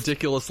more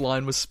ridiculous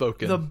line was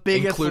spoken. The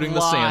biggest including lie,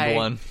 the sand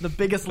one. The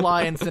biggest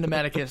lie in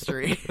cinematic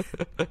history.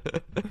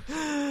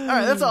 All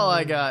right, that's all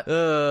I got.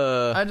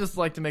 I just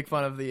like to make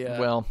fun of the...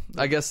 well,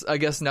 I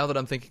guess now that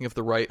I'm thinking of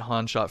the right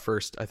Han shot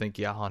first, I think,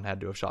 yeah, Han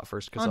had to have shot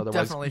first, because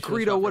otherwise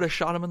Greedo would have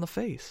shot him in the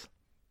face.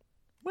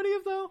 Would he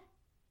have, though?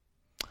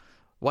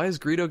 Why is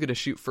Greedo going to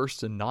shoot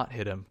first and not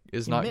hit him?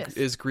 Is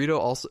Greedo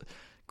also...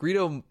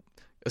 Greedo,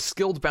 a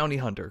skilled bounty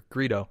hunter,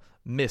 Greedo,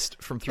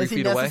 missed from 3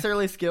 feet away? Is he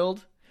necessarily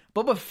skilled?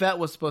 Boba Fett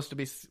wasn't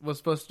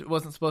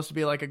supposed to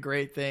be like a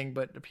great thing,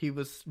 but he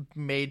was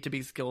made to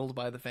be skilled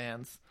by the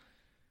fans.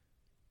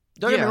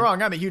 Don't get me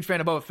wrong, I'm a huge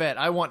fan of Boba Fett.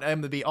 I want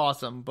him to be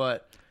awesome,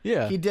 but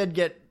he did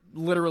get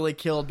literally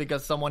killed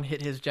because someone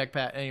hit his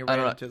jetpack and he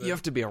ran into them. You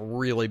have to be a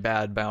really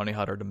bad bounty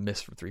hunter to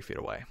miss from 3 feet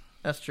away.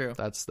 That's true.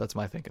 That's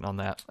my thinking on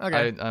that.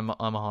 Okay. I'm a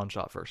Han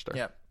shot firster.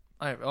 Yeah.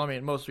 I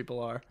mean, most people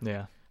are.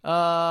 Yeah.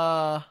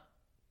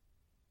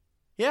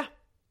 Yeah.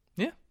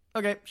 Yeah.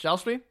 Okay, shall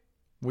we?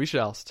 We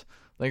shallst.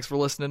 Thanks for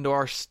listening to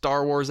our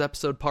Star Wars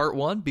episode part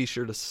 1. Be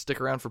sure to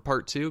stick around for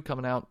part 2,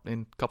 coming out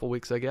in a couple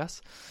weeks, I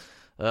guess.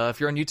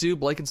 If you're on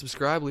YouTube, like and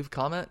subscribe, leave a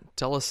comment.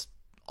 Tell us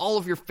all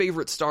of your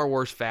favorite Star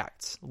Wars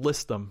facts.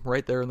 List them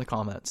right there in the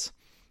comments.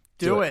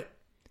 Do it.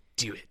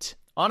 Do it.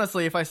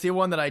 Honestly, if I see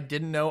one that I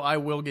didn't know, I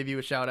will give you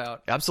a shout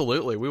out.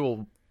 Absolutely. We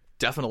will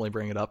definitely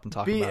bring it up and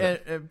talk about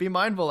it. Be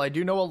mindful. I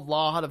do know a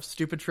lot of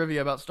stupid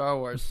trivia about Star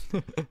Wars.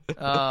 So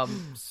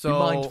be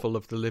mindful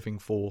of the living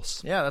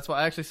force. Yeah, that's why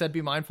I actually said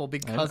be mindful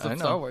because of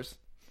Star Wars.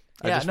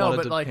 I just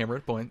wanted to hammer a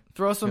point.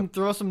 Throw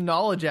some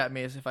knowledge at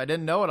me. If I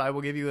didn't know it, I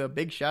will give you a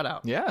big shout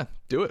out. Yeah,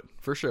 do it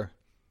for sure.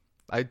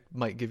 I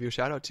might give you a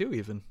shout out too,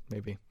 even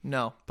maybe.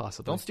 No,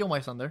 possibly. Don't steal my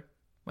thunder.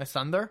 My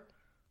thunder.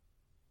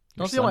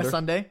 Don't steal my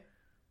sundae.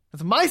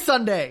 It's my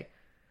sundae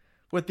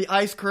with the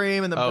ice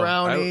cream and the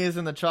brownies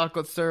and the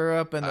chocolate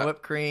syrup and the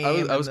whipped cream.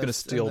 I was going to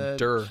steal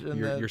Dur,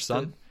 your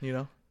son. You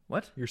know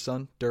what? Your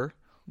son, Dur.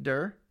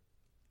 Dur.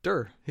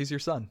 He's your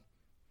son.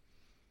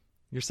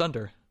 Your son,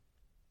 Dur.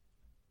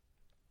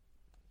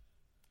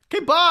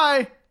 Okay,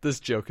 bye!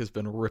 This joke has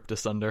been ripped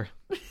asunder.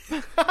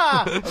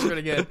 That was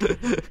pretty good.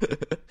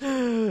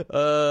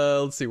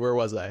 Let's see, where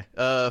was I?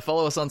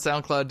 Follow us on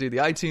SoundCloud, do the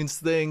iTunes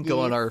thing, go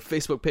on our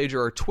Facebook page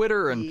or our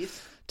Twitter, and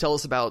tell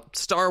us about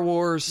Star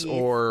Wars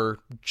or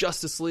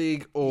Justice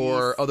League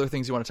or other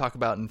things you want to talk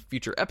about in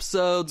future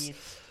episodes.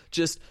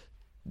 Just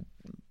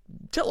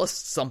tell us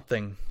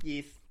something.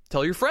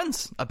 Tell your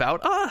friends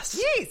about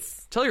us.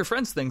 Tell your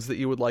friends things that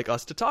you would like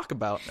us to talk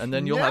about, and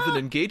then you'll have an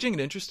engaging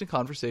and interesting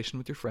conversation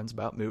with your friends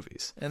about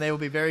movies. And they will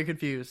be very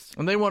confused.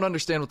 And they won't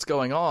understand what's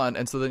going on,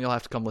 and so then you'll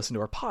have to come listen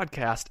to our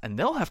podcast, and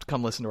they'll have to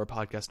come listen to our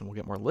podcast, and we'll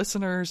get more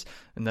listeners,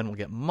 and then we'll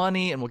get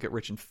money, and we'll get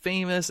rich and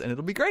famous, and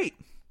it'll be great.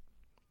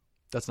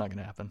 That's not going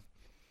to happen.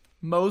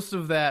 Most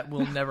of that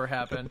will never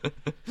happen.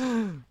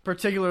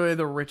 Particularly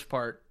the rich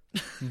part.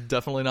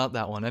 Definitely not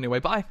that one. Anyway,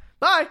 bye.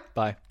 Bye.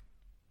 Bye.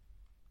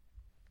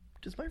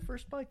 Does my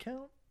first buy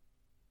count?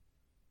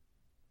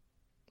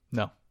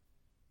 No.